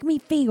you make me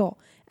feel.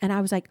 And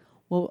I was like,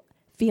 well,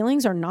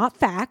 feelings are not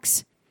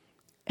facts.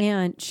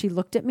 And she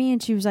looked at me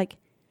and she was like,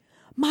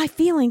 my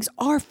feelings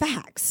are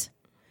facts.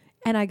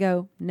 And I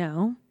go,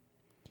 no,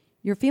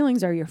 your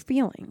feelings are your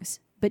feelings.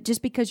 But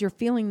just because you're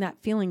feeling that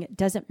feeling, it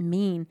doesn't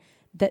mean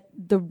that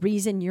the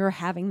reason you're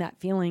having that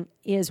feeling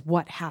is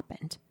what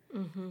happened.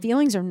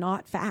 Feelings are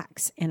not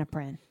facts, Anna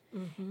Prin.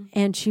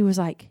 And she was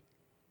like,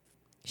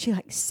 she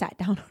sat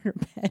down on her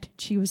bed.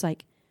 She was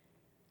like,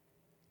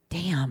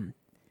 damn,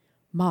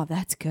 Ma,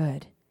 that's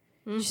good.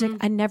 She's like,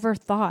 I never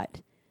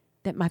thought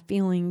that my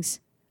feelings,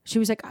 she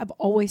was like, I've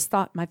always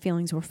thought my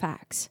feelings were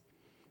facts.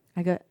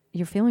 I go,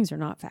 your feelings are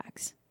not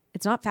facts.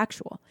 It's not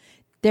factual.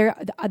 They're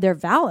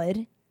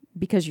valid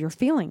because you're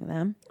feeling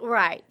them.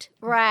 Right.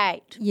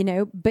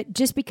 But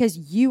just because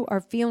you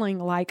are feeling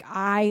like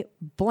I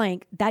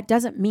blank, that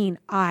doesn't mean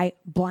I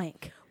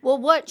blank. Well,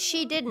 what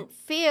she didn't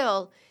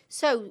feel,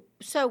 so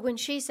when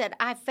she said,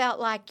 I felt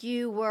like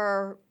you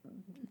were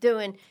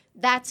doing,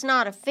 that's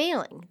not a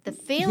feeling. The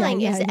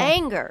feeling is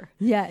anger.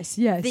 Yes.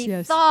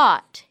 The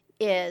thought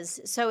is,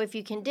 so if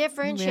you can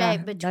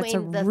differentiate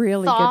between the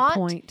really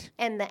thought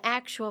and the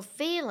actual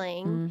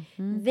feeling,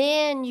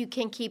 then you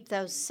can keep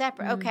those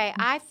separate. Okay,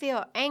 I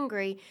feel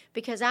angry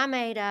because I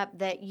made up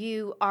that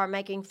you are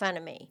making fun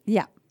of me.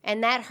 Yeah.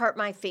 And that hurt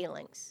my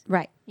feelings.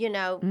 Right.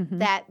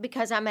 That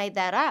because I made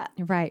that up.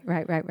 Right.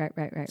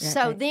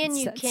 So then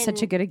you can.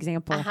 Such a good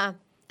example.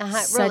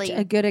 Such really.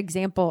 a good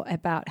example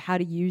about how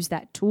to use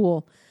that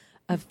tool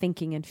of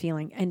thinking and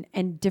feeling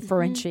and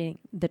differentiating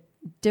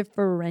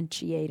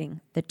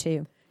the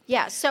two.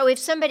 Yeah. So if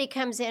somebody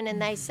comes in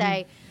and they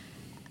say,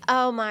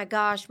 oh my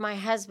gosh, my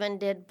husband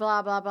did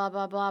blah, blah, blah,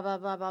 blah, blah, blah,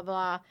 blah, blah,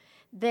 blah,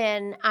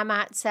 then I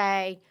might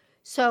say,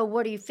 so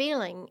what are you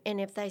feeling?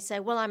 And if they say,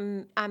 well,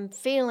 I'm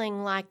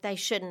feeling like they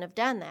shouldn't have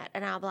done that.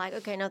 And I'll be like,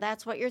 okay, no,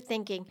 that's what you're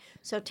thinking.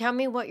 So tell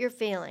me what you're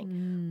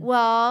feeling.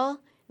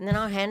 Well, and then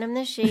I'll hand them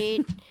the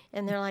sheet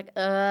and they're like,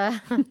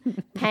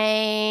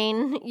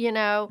 pain,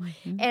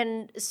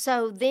 And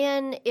so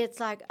then it's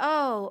like,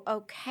 oh,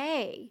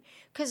 okay.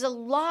 Because a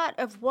lot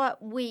of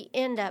what we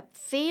end up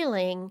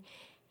feeling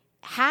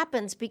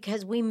happens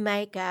because we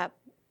make up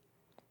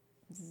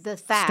the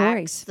facts,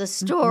 stories. The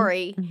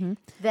story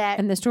that,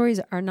 and the stories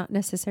are not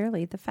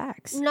necessarily the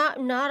facts. Not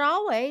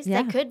always.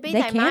 Yeah, they could be.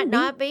 they They might be.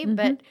 not be.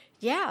 But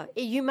yeah,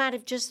 you might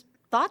have just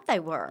thought they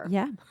were.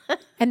 Yeah,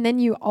 and then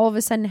you all of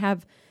a sudden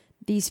have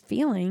these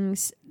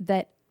feelings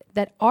that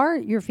are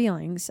your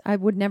feelings. I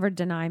would never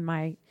deny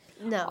my.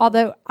 No.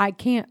 Although I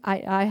can't.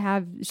 I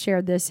have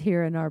shared this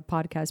here in our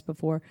podcast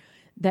before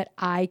that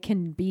I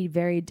can be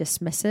very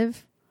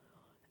dismissive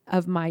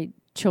of my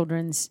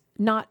children's.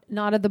 Not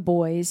of the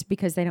boys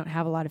because they don't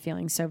have a lot of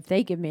feelings. So if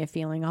they give me a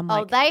feeling, I'm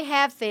like, they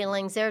have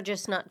feelings. They're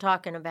just not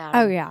talking about it.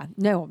 Oh yeah,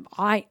 no,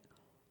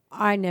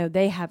 I know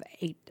they have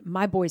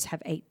my boys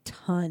have a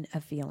ton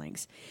of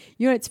feelings.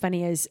 You know what's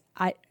funny is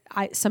I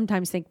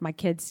sometimes think my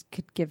kids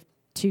could give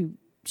 2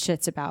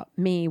 shits about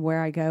me,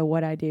 where I go,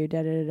 what I do,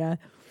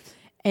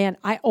 And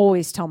I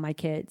always tell my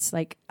kids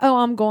like, oh,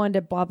 I'm going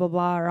to blah blah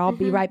blah, or I'll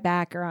be right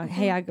back, or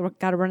hey, I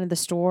got to run to the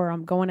store.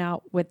 I'm going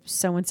out with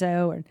so and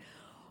so,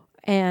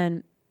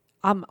 and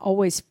I'm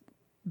always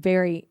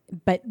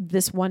but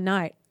this one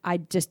night I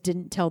just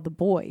didn't tell the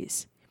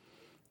boys.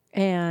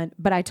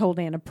 But I told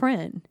Anna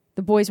Prin.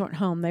 The boys weren't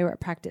home. They were at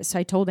practice. So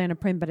I told Anna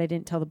Prin, but I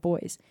didn't tell the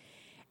boys.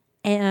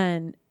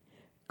 And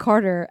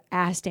Carter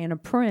asked Anna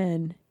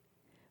Prin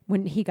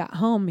when he got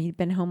home, he'd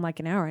been home like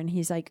an hour, and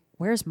he's like,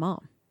 "Where's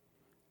Mom?"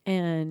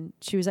 And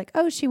she was like,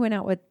 "Oh, she went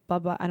out with blah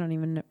blah." I don't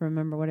even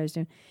remember what I was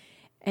doing.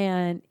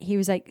 And he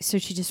was like, "So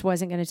she just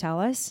wasn't going to tell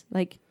us?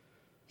 Like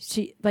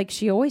she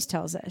always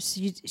tells us.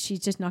 She's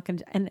just not going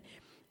to." And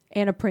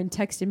Anna Prin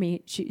texted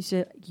me. She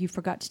said, "You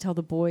forgot to tell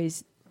the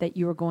boys that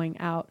you were going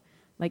out.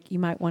 Like you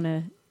might want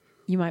to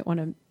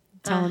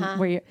tell them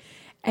where you."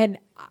 And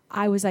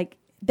I was like,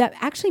 that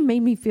actually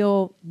made me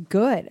feel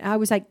good. I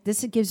was like,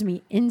 this gives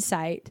me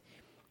insight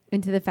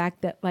into the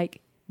fact that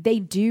like they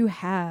do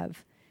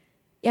have.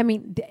 I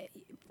mean,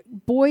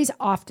 boys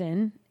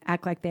often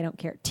act like they don't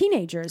care.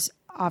 Teenagers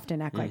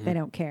often act like they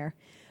don't care,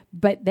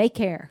 but they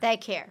care. They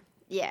care.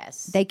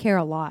 Yes. They care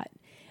a lot.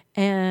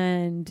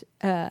 And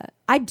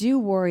I do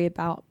worry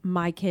about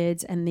my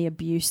kids and the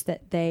abuse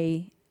that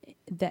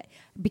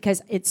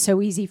because it's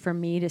so easy for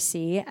me to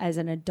see as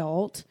an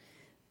adult,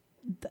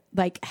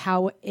 like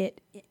how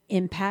it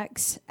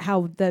impacts,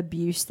 how the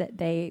abuse that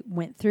they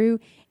went through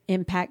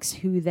impacts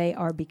who they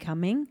are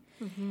becoming.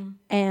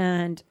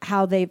 And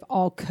how they've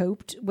all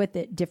coped with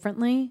it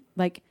differently.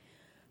 Like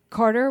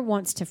Carter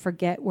wants to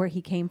forget where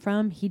he came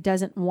from. He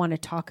doesn't want to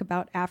talk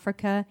about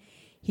Africa.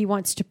 He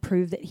wants to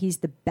prove that he's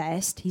the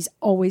best. He's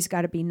always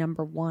got to be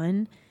number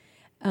one.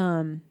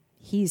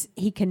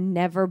 He can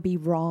never be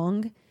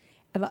wrong.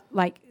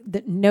 Like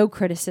no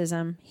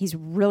criticism. He's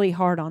really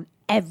hard on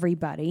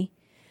everybody.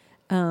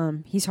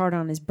 He's hard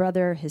on his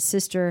brother, his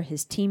sister,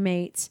 his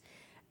teammates.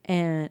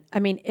 And I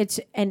mean,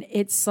 it's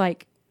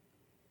like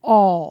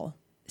all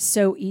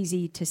so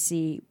easy to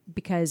see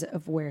because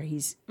of where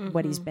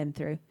what he's been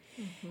through.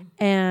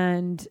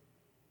 And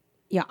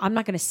yeah, I'm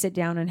not going to sit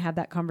down and have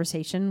that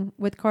conversation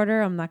with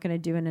Carter. I'm not going to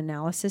do an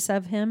analysis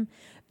of him,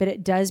 but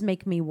it does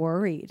make me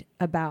worried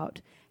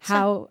about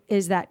how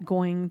that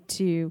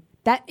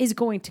is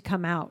going to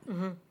come out.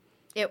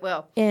 It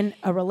will. In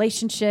a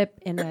relationship,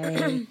 in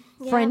a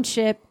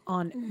friendship,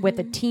 with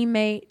a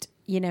teammate.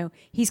 You know,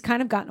 he's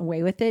kind of gotten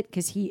away with it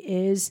because he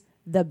is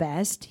the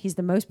best. He's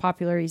the most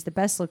popular. He's the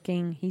best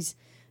looking. He's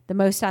the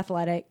most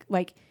athletic.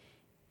 Like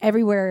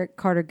everywhere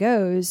Carter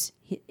goes,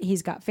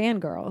 he's got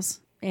fangirls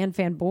and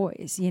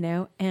fanboys, you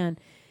know? And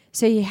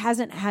so he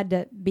hasn't had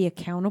to be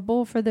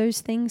accountable for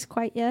those things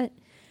quite yet.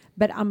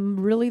 But I'm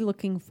really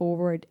looking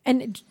forward.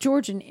 And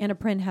George and Anna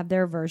Prin have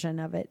their version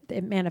of it.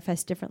 It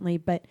manifests differently,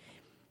 but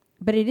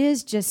it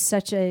is just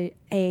such a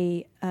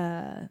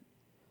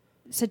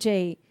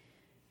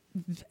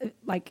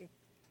like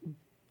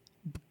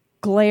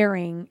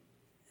glaring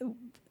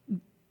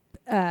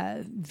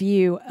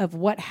view of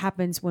what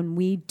happens when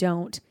we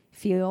don't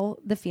feel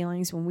the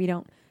feelings, when we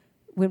don't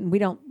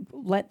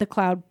let the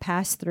cloud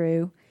pass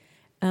through.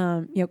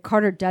 You know,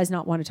 Carter does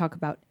not want to talk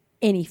about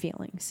any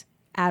feelings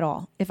at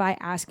all. If I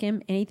ask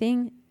him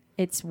anything,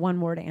 it's one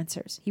word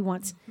answers. He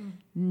wants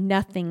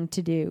nothing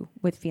to do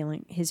with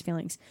his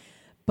feelings.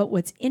 But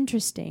what's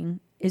interesting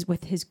is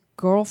with his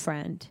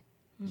girlfriend,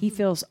 he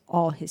feels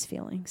all his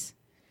feelings.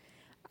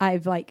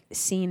 I've like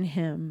seen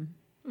him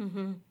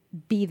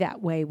be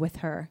that way with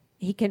her.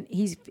 He can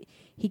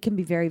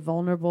be very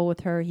vulnerable with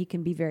her. He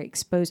can be very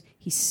exposed.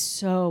 He's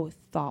so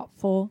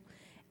thoughtful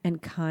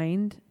and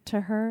kind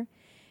to her.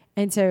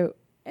 And so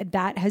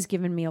that has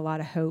given me a lot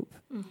of hope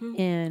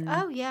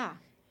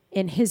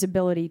in his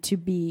ability to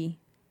be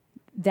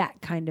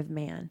that kind of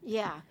man.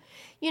 Yeah.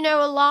 You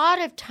know, a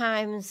lot of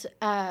times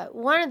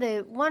one of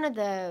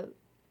the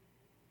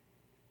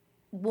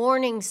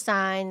warning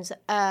signs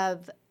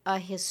of a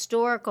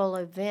historical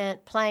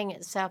event playing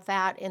itself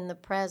out in the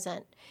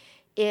present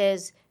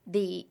is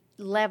the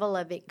level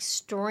of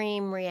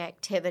extreme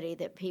reactivity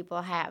that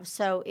people have.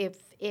 So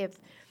if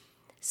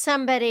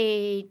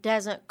somebody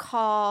doesn't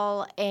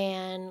call,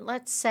 and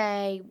let's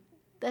say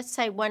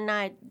one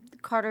night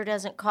Carter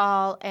doesn't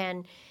call,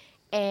 and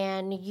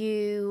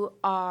you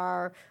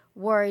are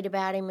worried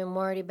about him,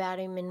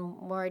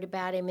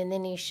 and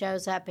then he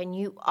shows up and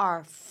you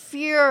are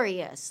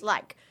furious,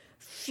 like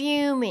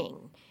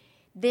fuming,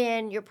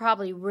 then you're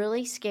probably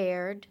really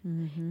scared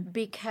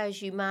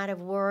because you might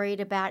have worried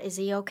about, is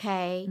he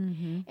okay?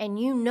 And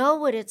you know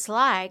what it's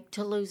like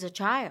to lose a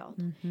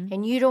child,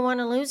 and you don't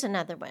want to lose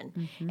another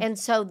one. And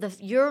so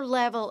your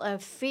level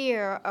of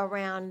fear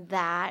around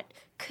that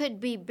could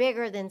be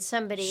bigger than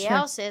somebody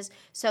else's.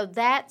 So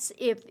that's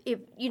if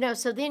you know,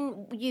 so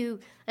then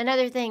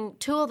another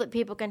tool that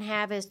people can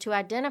have is to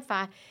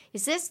identify,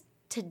 is this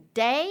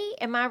today?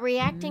 Am I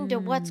reacting to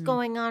what's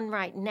going on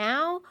right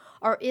now?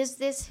 Or is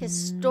this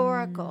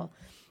historical?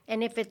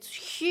 And if it's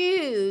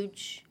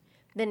huge,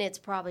 then it's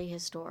probably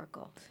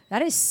historical.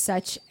 That is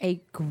such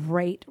a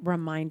great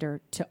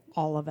reminder to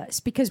all of us,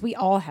 because we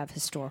all have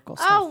historical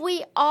stuff. Oh,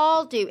 we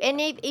all do. And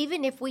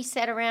even if we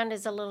sat around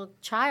as a little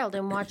child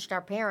and watched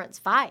our parents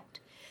fight,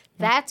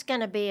 that's going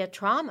to be a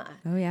trauma.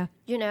 Oh, yeah.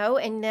 You know,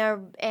 and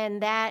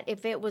that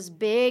if it was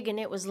big and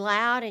it was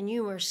loud and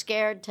you were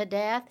scared to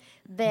death,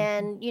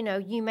 then, you know,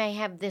 you may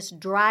have this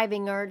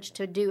driving urge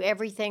to do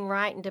everything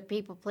right and to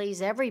people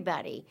please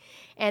everybody.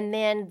 And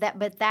then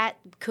that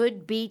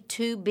could be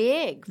too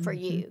big for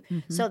you.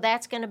 So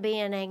that's going to be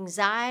an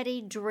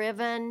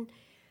anxiety-driven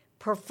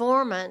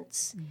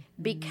performance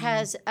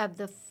because of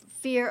the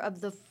fear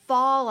of the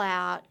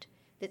fallout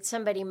that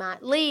somebody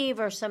might leave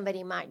or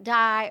somebody might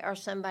die or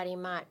somebody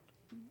might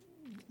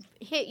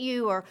hit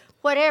you or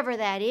whatever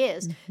that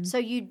is. So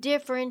you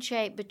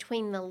differentiate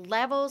between the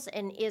levels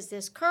and is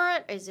this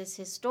current, is this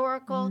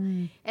historical?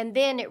 And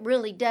then it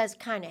really does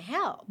kind of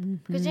help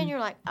because then you're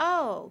like,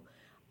 oh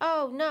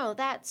no,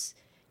 that's,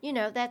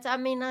 I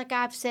mean, like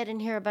I've said in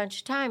here a bunch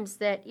of times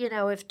that,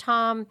 if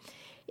Tom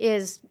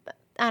is,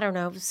 I don't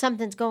know,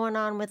 something's going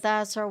on with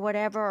us or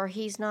whatever, or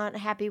he's not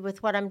happy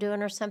with what I'm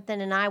doing or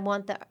something, and I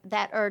want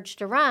that urge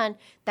to run,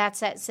 that's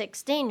that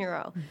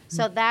 16-year-old.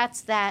 So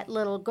that's that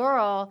little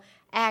girl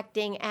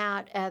acting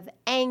out of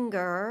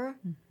anger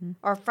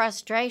or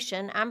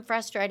frustration. I'm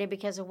frustrated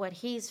because of what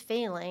he's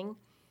feeling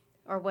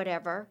or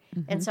whatever,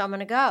 and so I'm going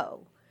to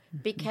go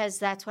because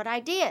that's what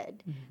I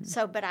did.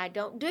 So, but I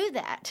don't do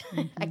that.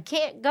 I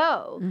can't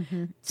go.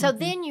 So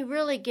then you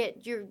really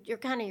get, you're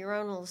kind of your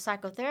own little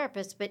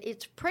psychotherapist, but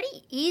it's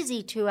pretty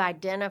easy to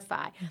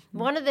identify.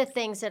 One of the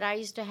things that I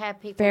used to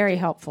have people Very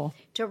helpful.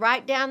 to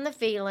write down the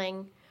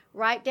feeling,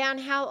 write down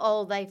how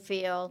old they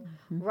feel,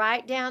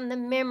 write down the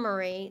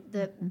memory,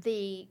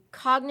 the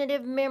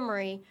cognitive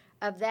memory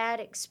of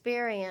that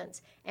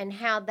experience and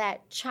how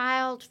that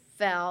child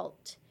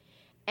felt,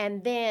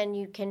 and then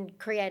you can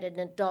create an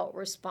adult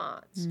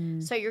response.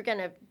 So you're going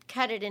to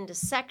cut it into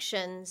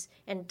sections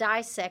and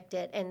dissect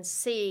it and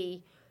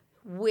see,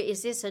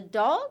 is this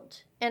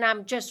adult and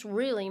I'm just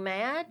really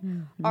mad,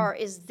 or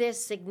is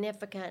this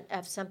significant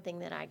of something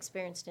that I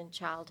experienced in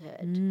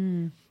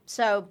childhood?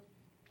 So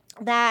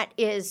that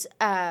is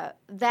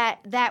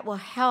that will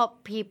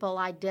help people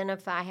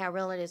identify how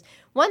real it is.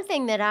 One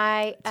thing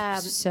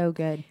that so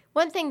good.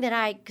 One thing that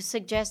I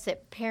suggest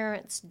that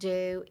parents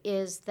do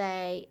is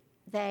they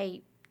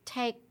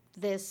take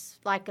this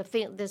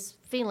this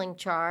feeling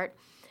chart,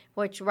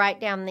 which write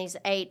down these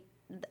eight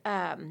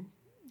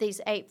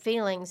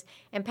feelings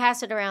and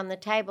pass it around the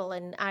table.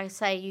 And I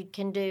say you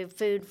can do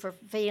food for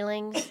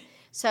feelings.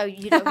 So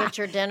you don't get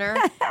your dinner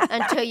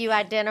until you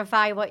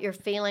identify what you're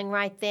feeling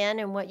right then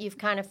and what you've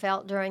kind of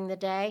felt during the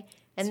day.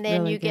 And It's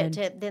then really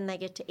then they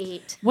get to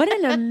eat. What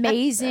an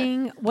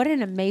amazing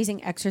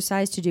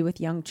exercise to do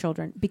with young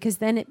children, because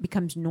then it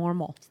becomes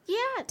normal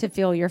to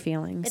feel your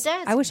feelings. It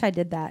does. I wish I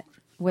did that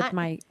with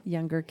my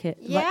younger kid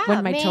Yeah,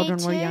 when my me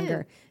children were too.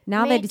 younger.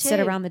 Now Me they'd sit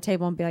too. around the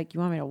table and be like, "You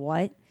want me to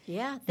what?"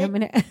 Yeah, You want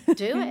me to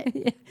do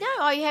it. No,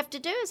 all you have to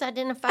do is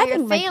identify I your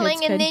think my kids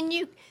feeling, and could.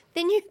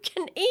 then you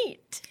can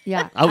eat.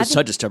 Yeah, I was think-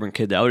 such a stubborn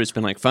kid that I would have just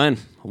been like, fine,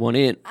 I won't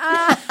eat.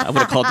 I would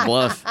have called the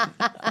bluff.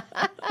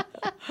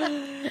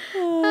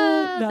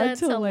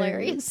 That's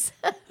hilarious.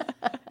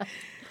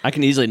 I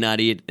can easily not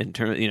eat in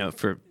terms,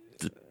 for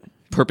the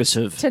purpose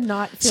of To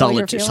not feel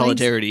your feelings?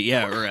 solidarity,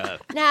 or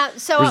Now,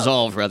 so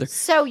resolve rather.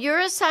 So your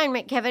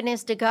assignment, Kevin,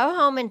 is to go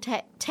home and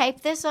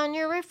tape this on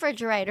your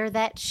refrigerator,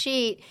 that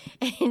sheet,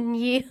 and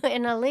you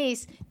and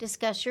Elise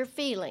discuss your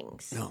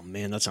feelings. Oh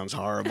man, that sounds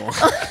horrible.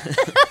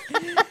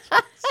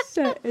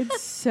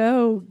 It's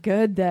so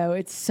good, though.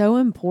 It's so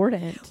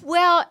important.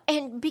 Well,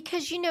 and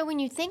because, when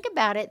you think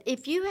about it,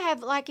 if you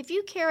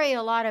carry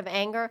a lot of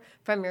anger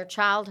from your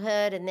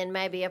childhood and then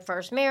maybe a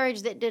first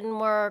marriage that didn't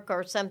work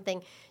or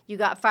something, you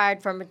got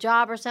fired from a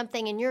job or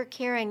something, and you're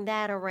carrying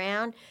that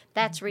around,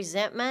 that's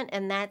resentment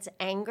and that's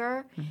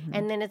anger.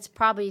 And then it's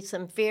probably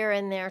some fear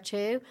in there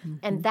too.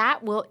 And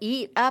that will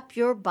eat up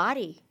your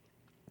body.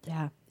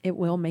 Yeah, it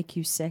will make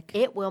you sick.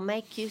 It will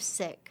make you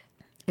sick.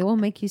 It will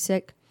make you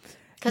sick.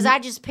 Because I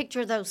just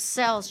picture those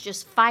cells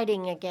just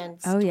fighting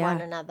against one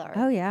another.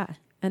 Oh, yeah.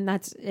 And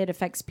it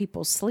affects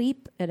people's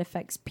sleep. It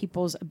affects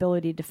people's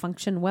ability to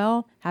function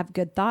well, have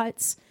good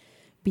thoughts,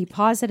 be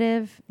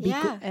positive,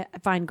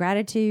 find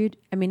gratitude.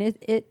 I mean,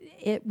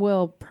 it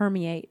will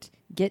permeate,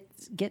 get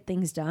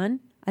things done.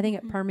 I think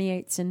it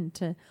permeates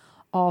into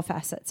all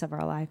facets of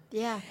our life.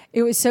 Yeah.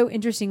 It was so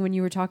interesting when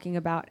you were talking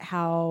about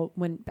how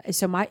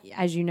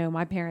as you know,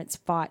 my parents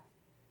fought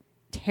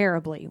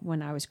terribly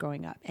when I was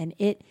growing up, and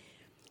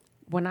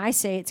when I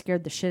say it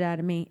scared the shit out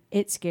of me,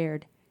 it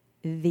scared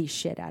the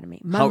shit out of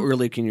me. How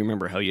early can you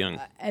remember? How young?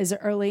 As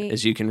early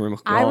as you can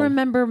remember. I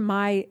remember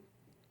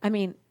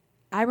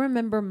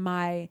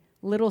my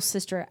little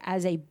sister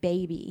as a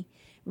baby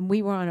when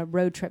we were on a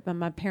road trip and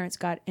my parents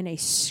got in a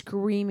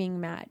screaming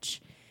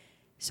match.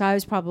 So I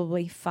was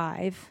probably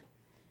 5,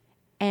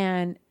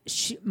 and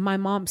my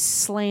mom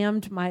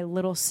slammed my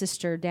little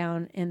sister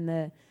down in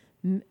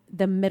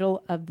the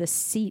middle of the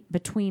seat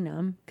between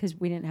them, because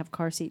we didn't have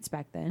car seats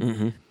back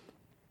then.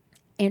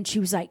 And she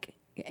was like,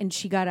 and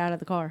she got out of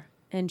the car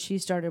and she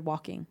started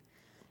walking.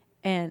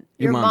 And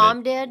your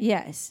mom did?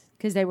 Yes,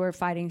 because they were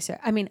fighting. So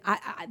I mean,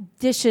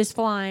 dishes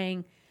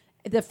flying.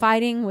 The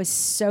fighting was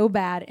so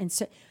bad, and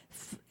so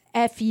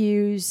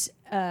FUs,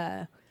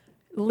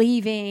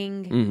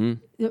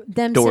 leaving,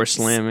 them door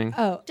slamming.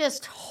 Oh,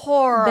 just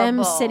horrible.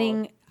 Them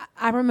sitting.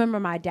 I remember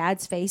my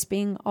dad's face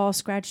being all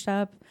scratched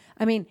up.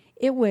 I mean,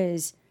 it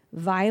was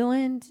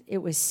violent. It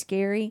was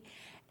scary.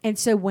 And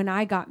so when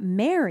I got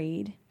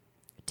married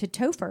to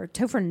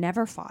Topher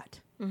never fought.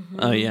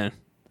 Oh yeah.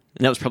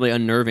 And that was probably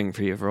unnerving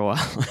for you for a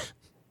while.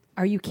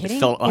 Are you kidding? It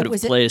felt out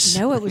of place.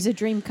 No, it was a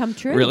dream come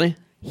true. Really?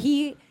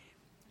 We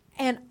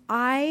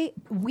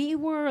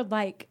were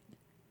like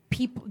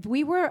people.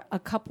 We were a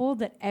couple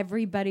that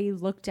everybody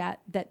looked at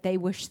that they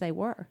wish they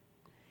were.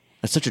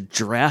 That's such a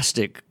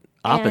drastic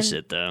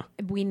opposite, though.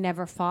 We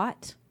never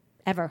fought,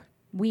 ever.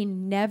 We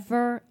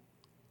never.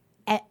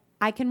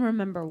 I can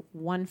remember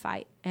one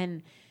fight,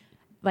 and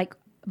like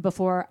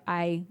before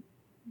I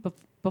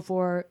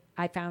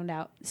found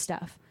out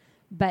stuff,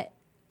 but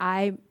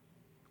I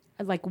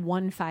like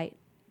one fight,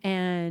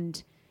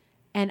 and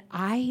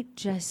I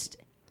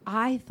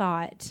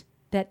thought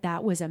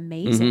that was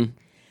amazing,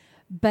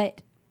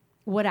 but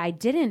what I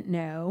didn't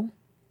know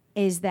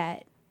is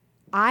that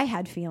I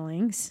had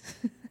feelings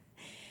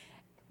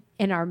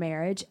in our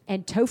marriage,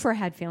 and Topher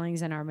had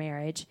feelings in our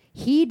marriage.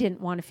 He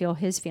didn't want to feel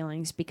his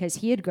feelings because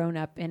he had grown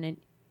up in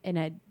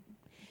a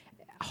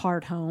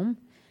hard home,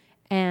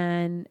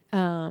 and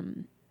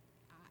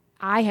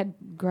I had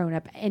grown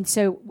up. And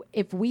so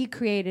if we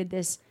created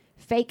this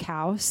fake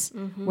house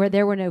where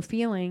there were no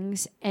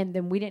feelings, and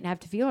then we didn't have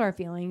to feel our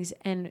feelings,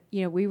 and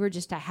we were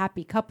just a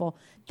happy couple,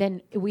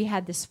 then we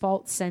had this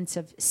false sense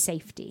of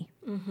safety,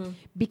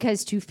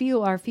 because to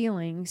feel our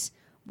feelings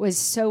was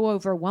so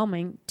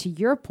overwhelming. To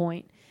your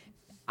point,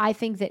 I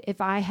think that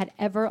if I had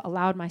ever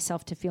allowed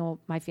myself to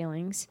feel my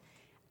feelings,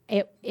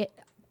 it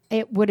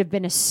would have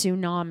been a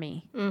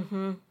tsunami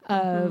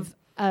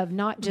of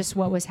not just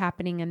what was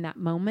happening in that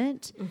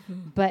moment,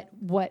 but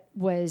what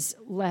was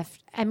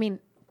left. I mean,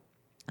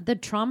 the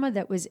trauma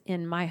that was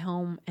in my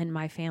home and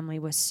my family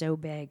was so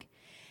big.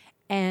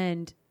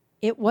 And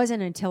it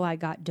wasn't until I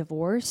got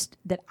divorced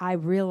that I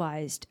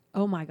realized,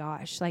 oh my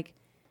gosh, like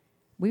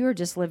we were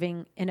just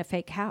living in a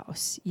fake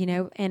house,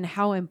 and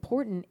how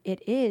important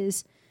it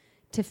is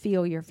to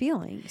feel your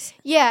feelings.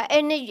 Yeah,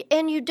 and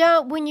you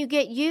don't, when you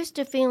get used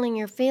to feeling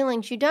your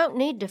feelings, you don't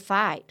need to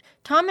fight.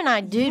 Tom and I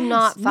do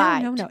not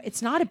fight. No.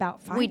 It's not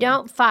about fighting. We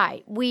don't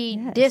fight. We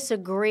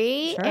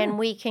disagree, Sure. and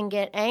we can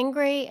get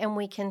angry, and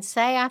we can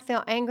say, I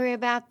feel angry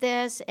about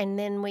this, and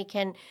then we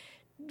can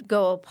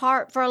go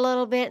apart for a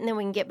little bit, and then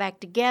we can get back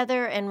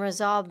together and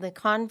resolve the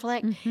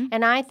conflict.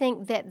 And I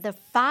think that the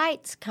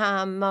fights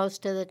come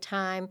most of the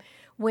time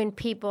when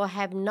people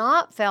have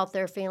not felt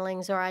their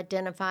feelings or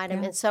identified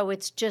them. And so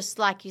it's just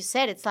like you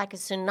said, it's like a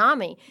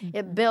tsunami.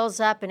 It builds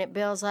up and it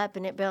builds up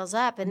and it builds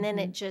up, and then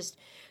it just,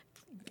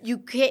 you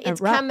can't,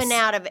 it's erupts. coming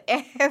out of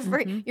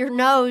every, your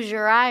nose,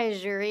 your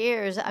eyes, your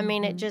ears. I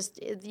mean, it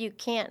just, you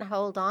can't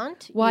hold on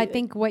to Well, I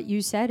think what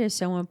you said is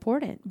so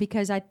important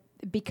because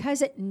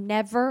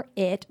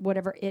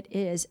whatever it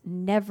is,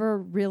 never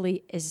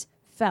really is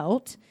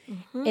felt.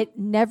 It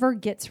never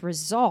gets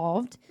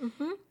resolved.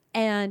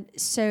 And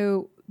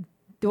so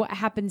what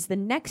happens the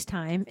next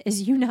time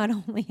is you not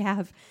only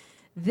have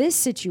this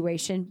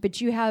situation,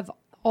 but you have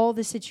all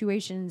the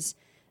situations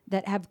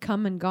that have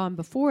come and gone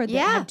before that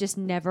have just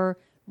never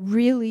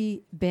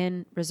really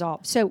been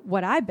resolved. So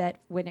what I bet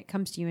when it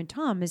comes to you and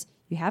Tom is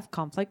you have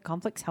conflict.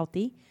 Conflict's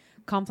healthy.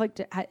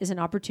 Conflict is an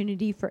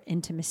opportunity for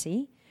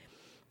intimacy,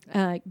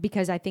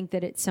 because I think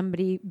that it's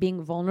somebody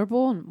being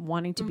vulnerable and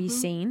wanting to be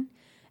seen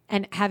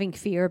and having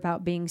fear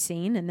about being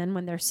seen. And then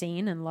when they're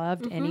seen and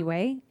loved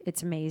anyway,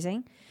 it's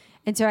amazing.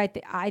 And so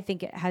I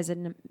think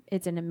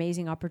it's an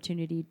amazing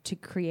opportunity to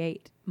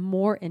create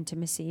more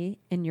intimacy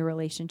in your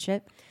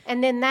relationship.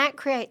 And then that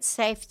creates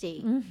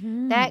safety.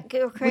 That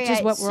creates Which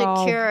is what we're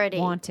security.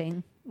 all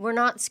wanting. We're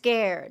not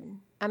scared.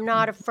 I'm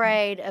not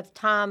afraid of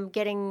Tom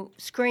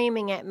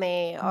screaming at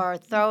me or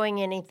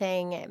throwing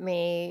anything at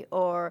me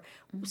or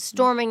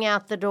storming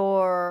out the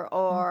door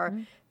or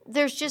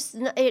there's just,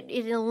 it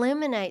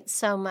eliminates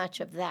so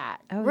much of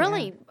that. Oh,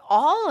 really,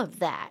 all of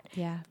that.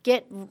 Yeah.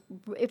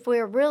 If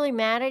we're really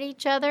mad at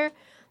each other,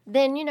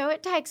 then,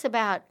 it takes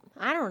about,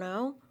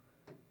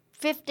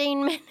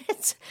 15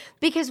 minutes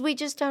because we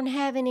just don't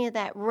have any of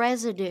that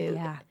residue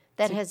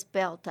that has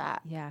built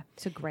up. Yeah,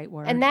 it's a great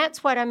word. And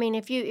that's what I mean.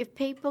 If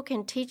people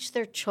can teach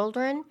their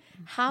children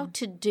how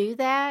to do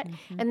that,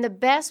 and the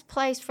best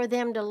place for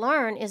them to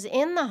learn is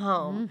in the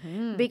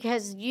home,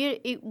 because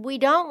we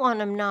don't want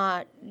them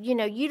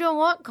you don't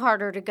want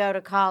Carter to go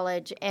to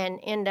college and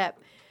end up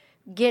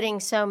getting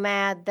so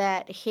mad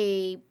that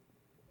he,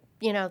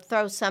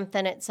 throws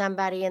something at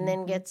somebody and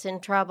then gets in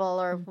trouble,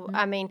 or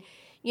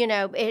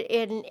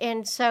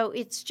and so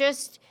it's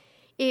just.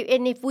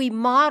 And if we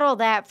model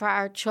that for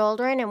our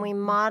children and we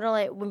model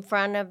it in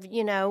front of,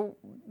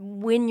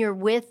 when you're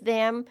with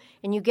them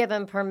and you give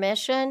them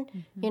permission,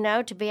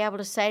 to be able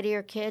to say to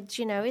your kids,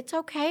 it's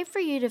okay for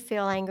you to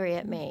feel angry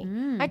at me.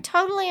 I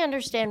totally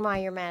understand why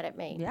you're mad at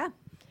me. Yeah.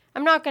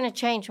 I'm not going to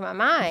change my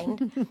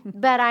mind,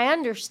 but I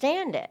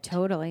understand it.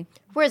 Totally.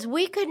 Whereas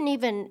we couldn't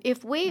even,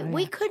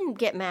 we couldn't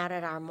get mad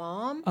at our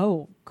mom.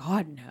 Oh,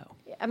 God, no.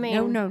 I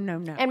mean, no.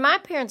 And my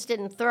parents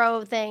didn't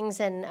throw things,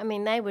 and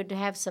they would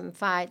have some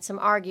fights, some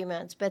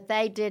arguments, but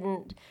they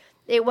didn't.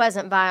 It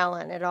wasn't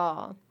violent at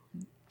all,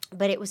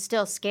 but it was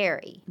still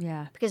scary.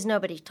 Yeah, because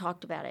nobody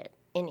talked about it.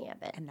 any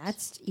of it. And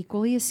that's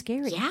equally as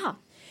scary. Yeah.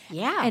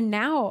 Yeah. And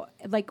now,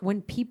 like,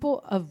 when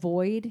people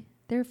avoid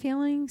their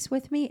feelings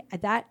with me,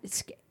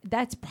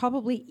 that's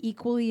probably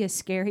equally as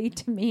scary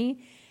to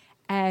me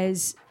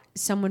as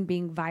someone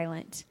being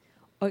violent,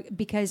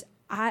 because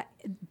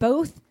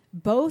both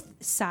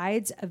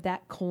sides of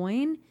that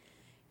coin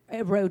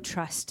erode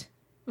trust.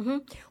 Mm-hmm.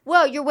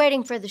 Well, you're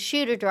waiting for the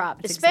shoe to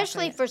drop, That's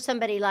especially exactly for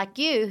somebody like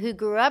you who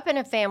grew up in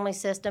a family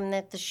system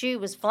that the shoe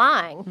was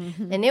flying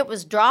and it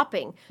was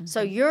dropping.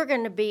 So you're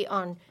going to be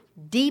on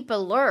deep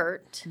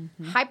alert,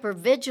 hyper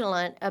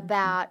vigilant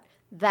about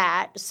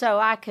that.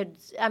 So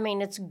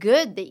it's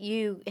good that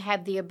you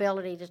have the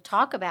ability to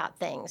talk about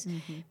things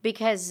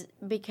because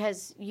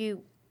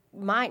you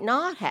might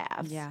not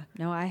have. Yeah.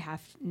 No, I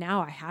have.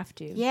 Now I have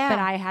to. Yeah. But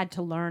I had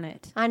to learn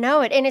it. I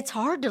know it. And it's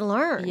hard to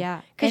learn.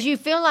 Yeah. Because you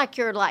feel like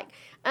you're like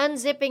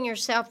unzipping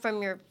yourself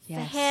from your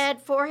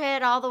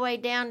forehead, all the way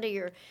down to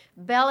your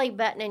belly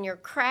button, and you're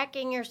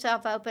cracking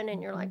yourself open,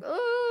 and you're like,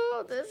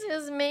 oh, this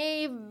is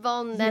me.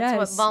 That's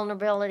what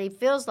vulnerability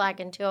feels like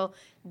until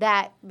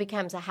that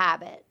becomes a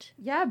habit.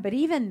 Yeah. But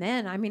even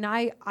then, I mean,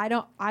 I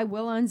will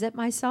unzip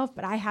myself,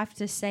 but I have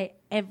to say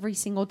every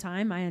single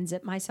time I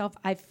unzip myself,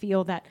 I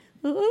feel that,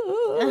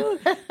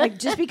 like,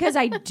 just because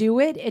I do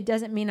it, it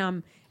doesn't mean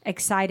I'm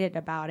excited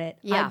about it.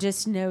 Yeah. I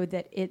just know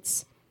that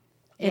it's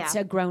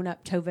a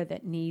grown-up Tova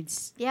that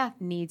needs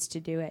to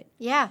do it.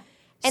 Yeah.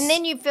 And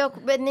then you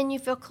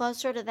feel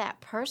closer to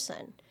that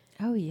person.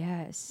 Oh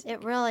yes.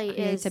 It really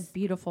is. It's a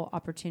beautiful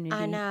opportunity.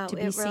 I know, to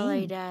be it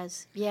really seen.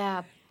 does.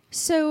 Yeah.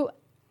 So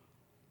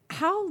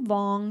how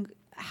long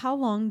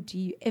do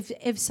you,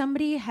 if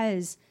somebody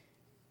has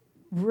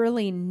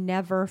really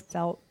never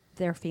felt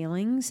their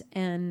feelings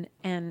and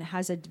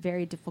has a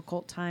very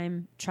difficult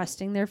time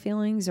trusting their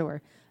feelings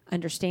or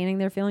understanding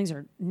their feelings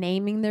or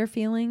naming their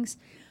feelings,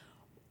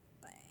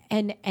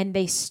 and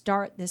they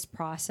start this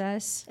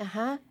process,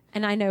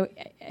 and I know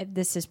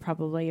this is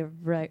probably a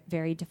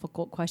very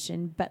difficult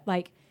question, but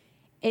like,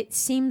 it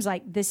seems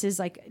like this is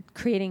like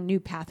creating new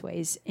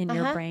pathways in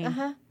your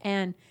brain,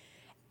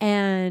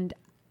 and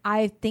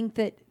I think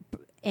that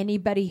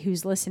anybody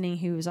who's listening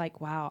who's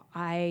like, wow,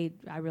 I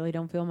really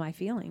don't feel my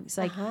feelings,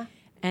 like,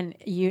 and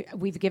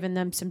we've given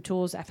them some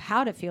tools of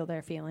how to feel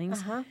their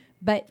feelings,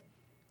 but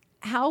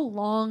how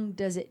long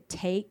does it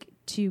take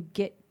to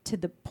get to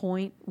the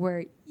point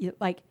where you,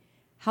 like,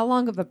 how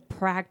long of a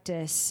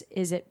practice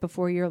is it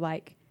before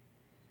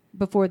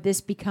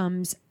this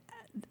becomes,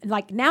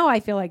 like, now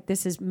I feel like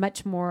this is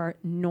much more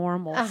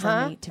normal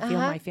for me to feel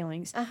my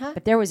feelings,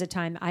 but there was a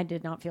time I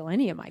did not feel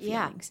any of my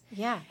feelings.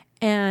 Yeah.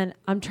 And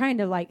I'm trying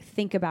to like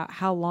think about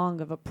how long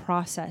of a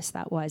process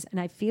that was. And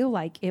I feel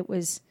like it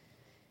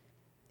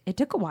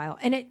took a while,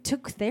 and it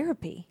took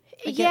therapy.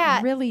 Like,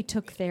 it really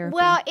took therapy.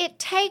 Well, it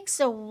takes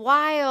a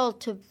while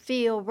to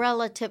feel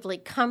relatively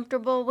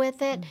comfortable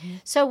with it.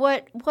 So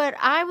what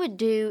I would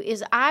do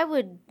is I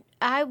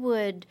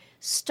would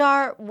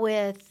start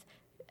with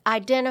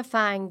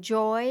identifying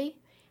joy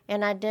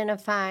and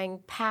identifying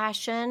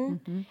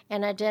passion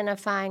and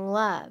identifying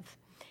love.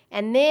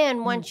 And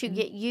then once you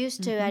get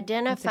used to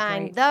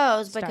identifying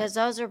those, because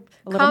those are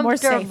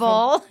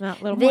comfortable,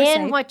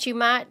 then what you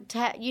might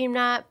you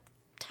not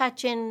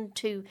touch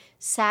into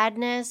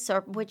sadness,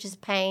 or which is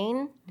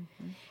pain,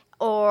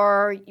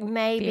 or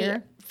maybe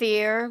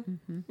fear.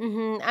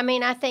 I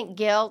mean, I think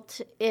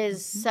guilt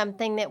is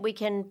something that we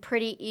can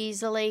pretty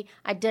easily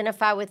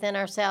identify within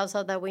ourselves,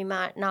 although we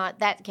might not.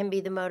 That can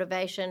be the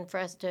motivation for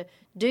us to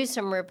do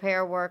some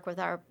repair work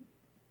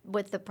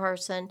with the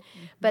person.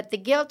 But the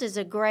guilt is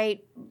a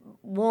great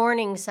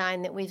warning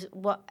sign that we've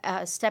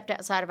stepped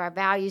outside of our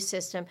value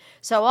system.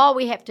 So all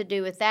we have to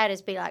do with that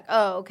is be like,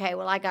 oh, okay,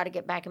 well, I got to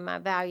get back in my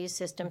value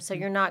system. So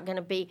you're not going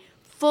to be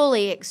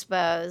fully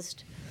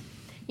exposed.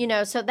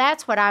 So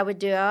that's what I would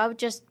do. I would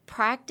just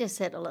practice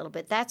it a little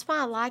bit. That's why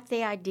I like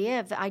the idea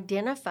of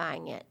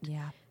identifying it.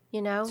 Yeah.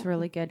 It's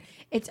really good.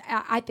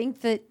 I think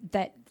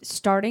that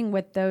starting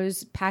with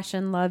those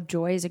passion, love,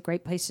 joy is a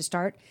great place to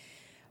start.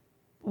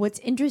 What's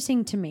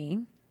interesting to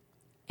me,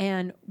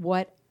 and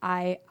what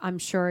I'm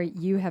sure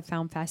you have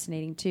found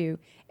fascinating too,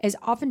 is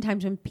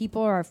oftentimes when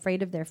people are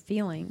afraid of their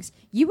feelings,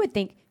 you would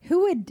think,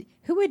 who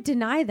would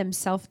deny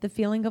themselves the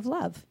feeling of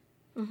love?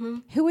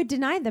 Who would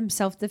deny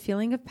themselves the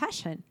feeling of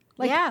passion?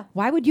 Like,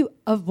 why would you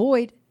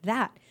avoid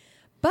that?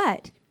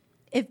 But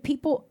if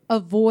people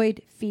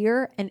avoid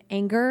fear and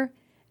anger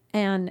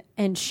and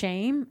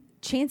shame,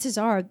 chances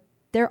are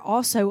they're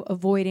also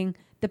avoiding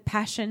the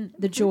passion,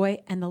 the joy,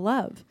 and the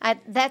love.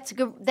 That's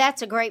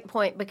a great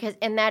point,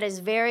 and that is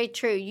very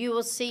true. You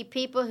will see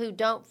people who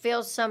don't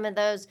feel some of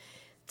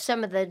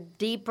the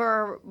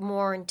deeper,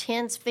 more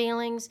intense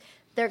feelings.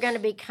 They're going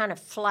to be kind of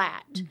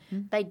flat.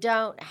 They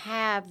don't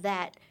have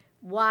that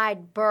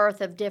wide berth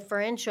of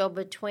differential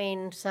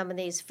between some of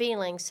these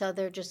feelings, so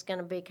they're just going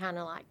to be kind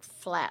of like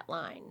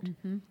flatlined.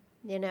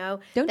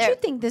 Don't you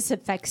think this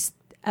affects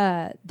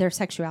their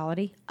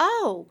sexuality?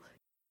 Oh,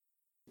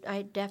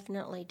 I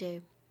definitely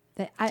do.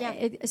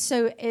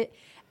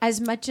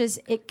 As much as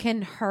it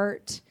can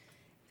hurt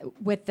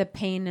with the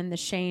pain and the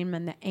shame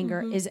and the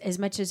anger is as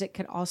much as it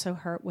could also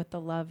hurt with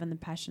the love and the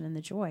passion and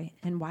the joy.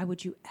 And why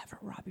would you ever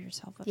rob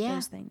yourself of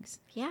those things?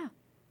 Yeah.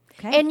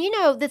 Okay. And,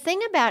 the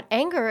thing about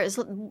anger is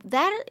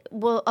that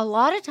will a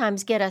lot of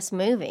times get us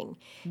moving.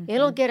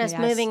 It'll get us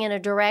moving in a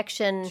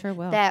direction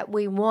that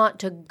we want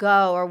to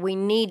go or we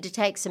need to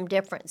take some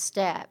different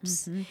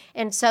steps.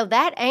 And so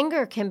that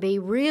anger can be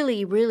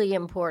really, really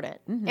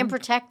important and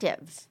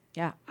protective.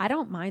 Yeah, I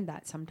don't mind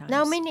that sometimes.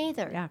 No, me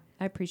neither. Yeah,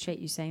 I appreciate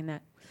you saying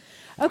that.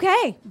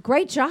 Okay,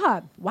 great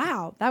job.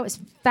 Wow, that was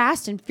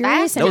fast and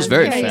furious. That was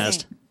very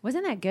fast.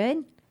 Wasn't that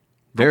good?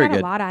 Very I got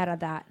good. a lot out of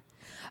that.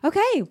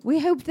 Okay,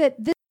 we hope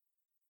that this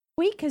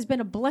week has been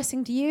a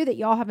blessing to you, that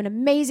y'all have an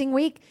amazing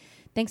week.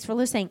 Thanks for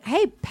listening.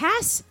 Hey,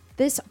 pass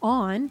this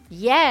on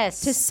to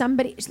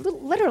somebody.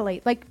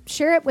 Literally, like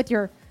share it with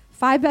your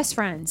 5 best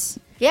friends.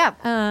 Yeah.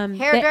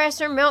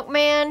 Hairdresser,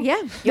 milkman,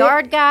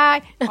 yard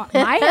guy.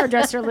 My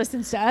hairdresser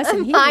listens to us.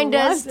 And mine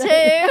does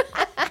too.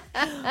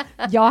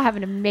 Y'all have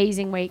an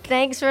amazing week.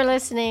 Thanks for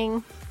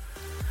listening.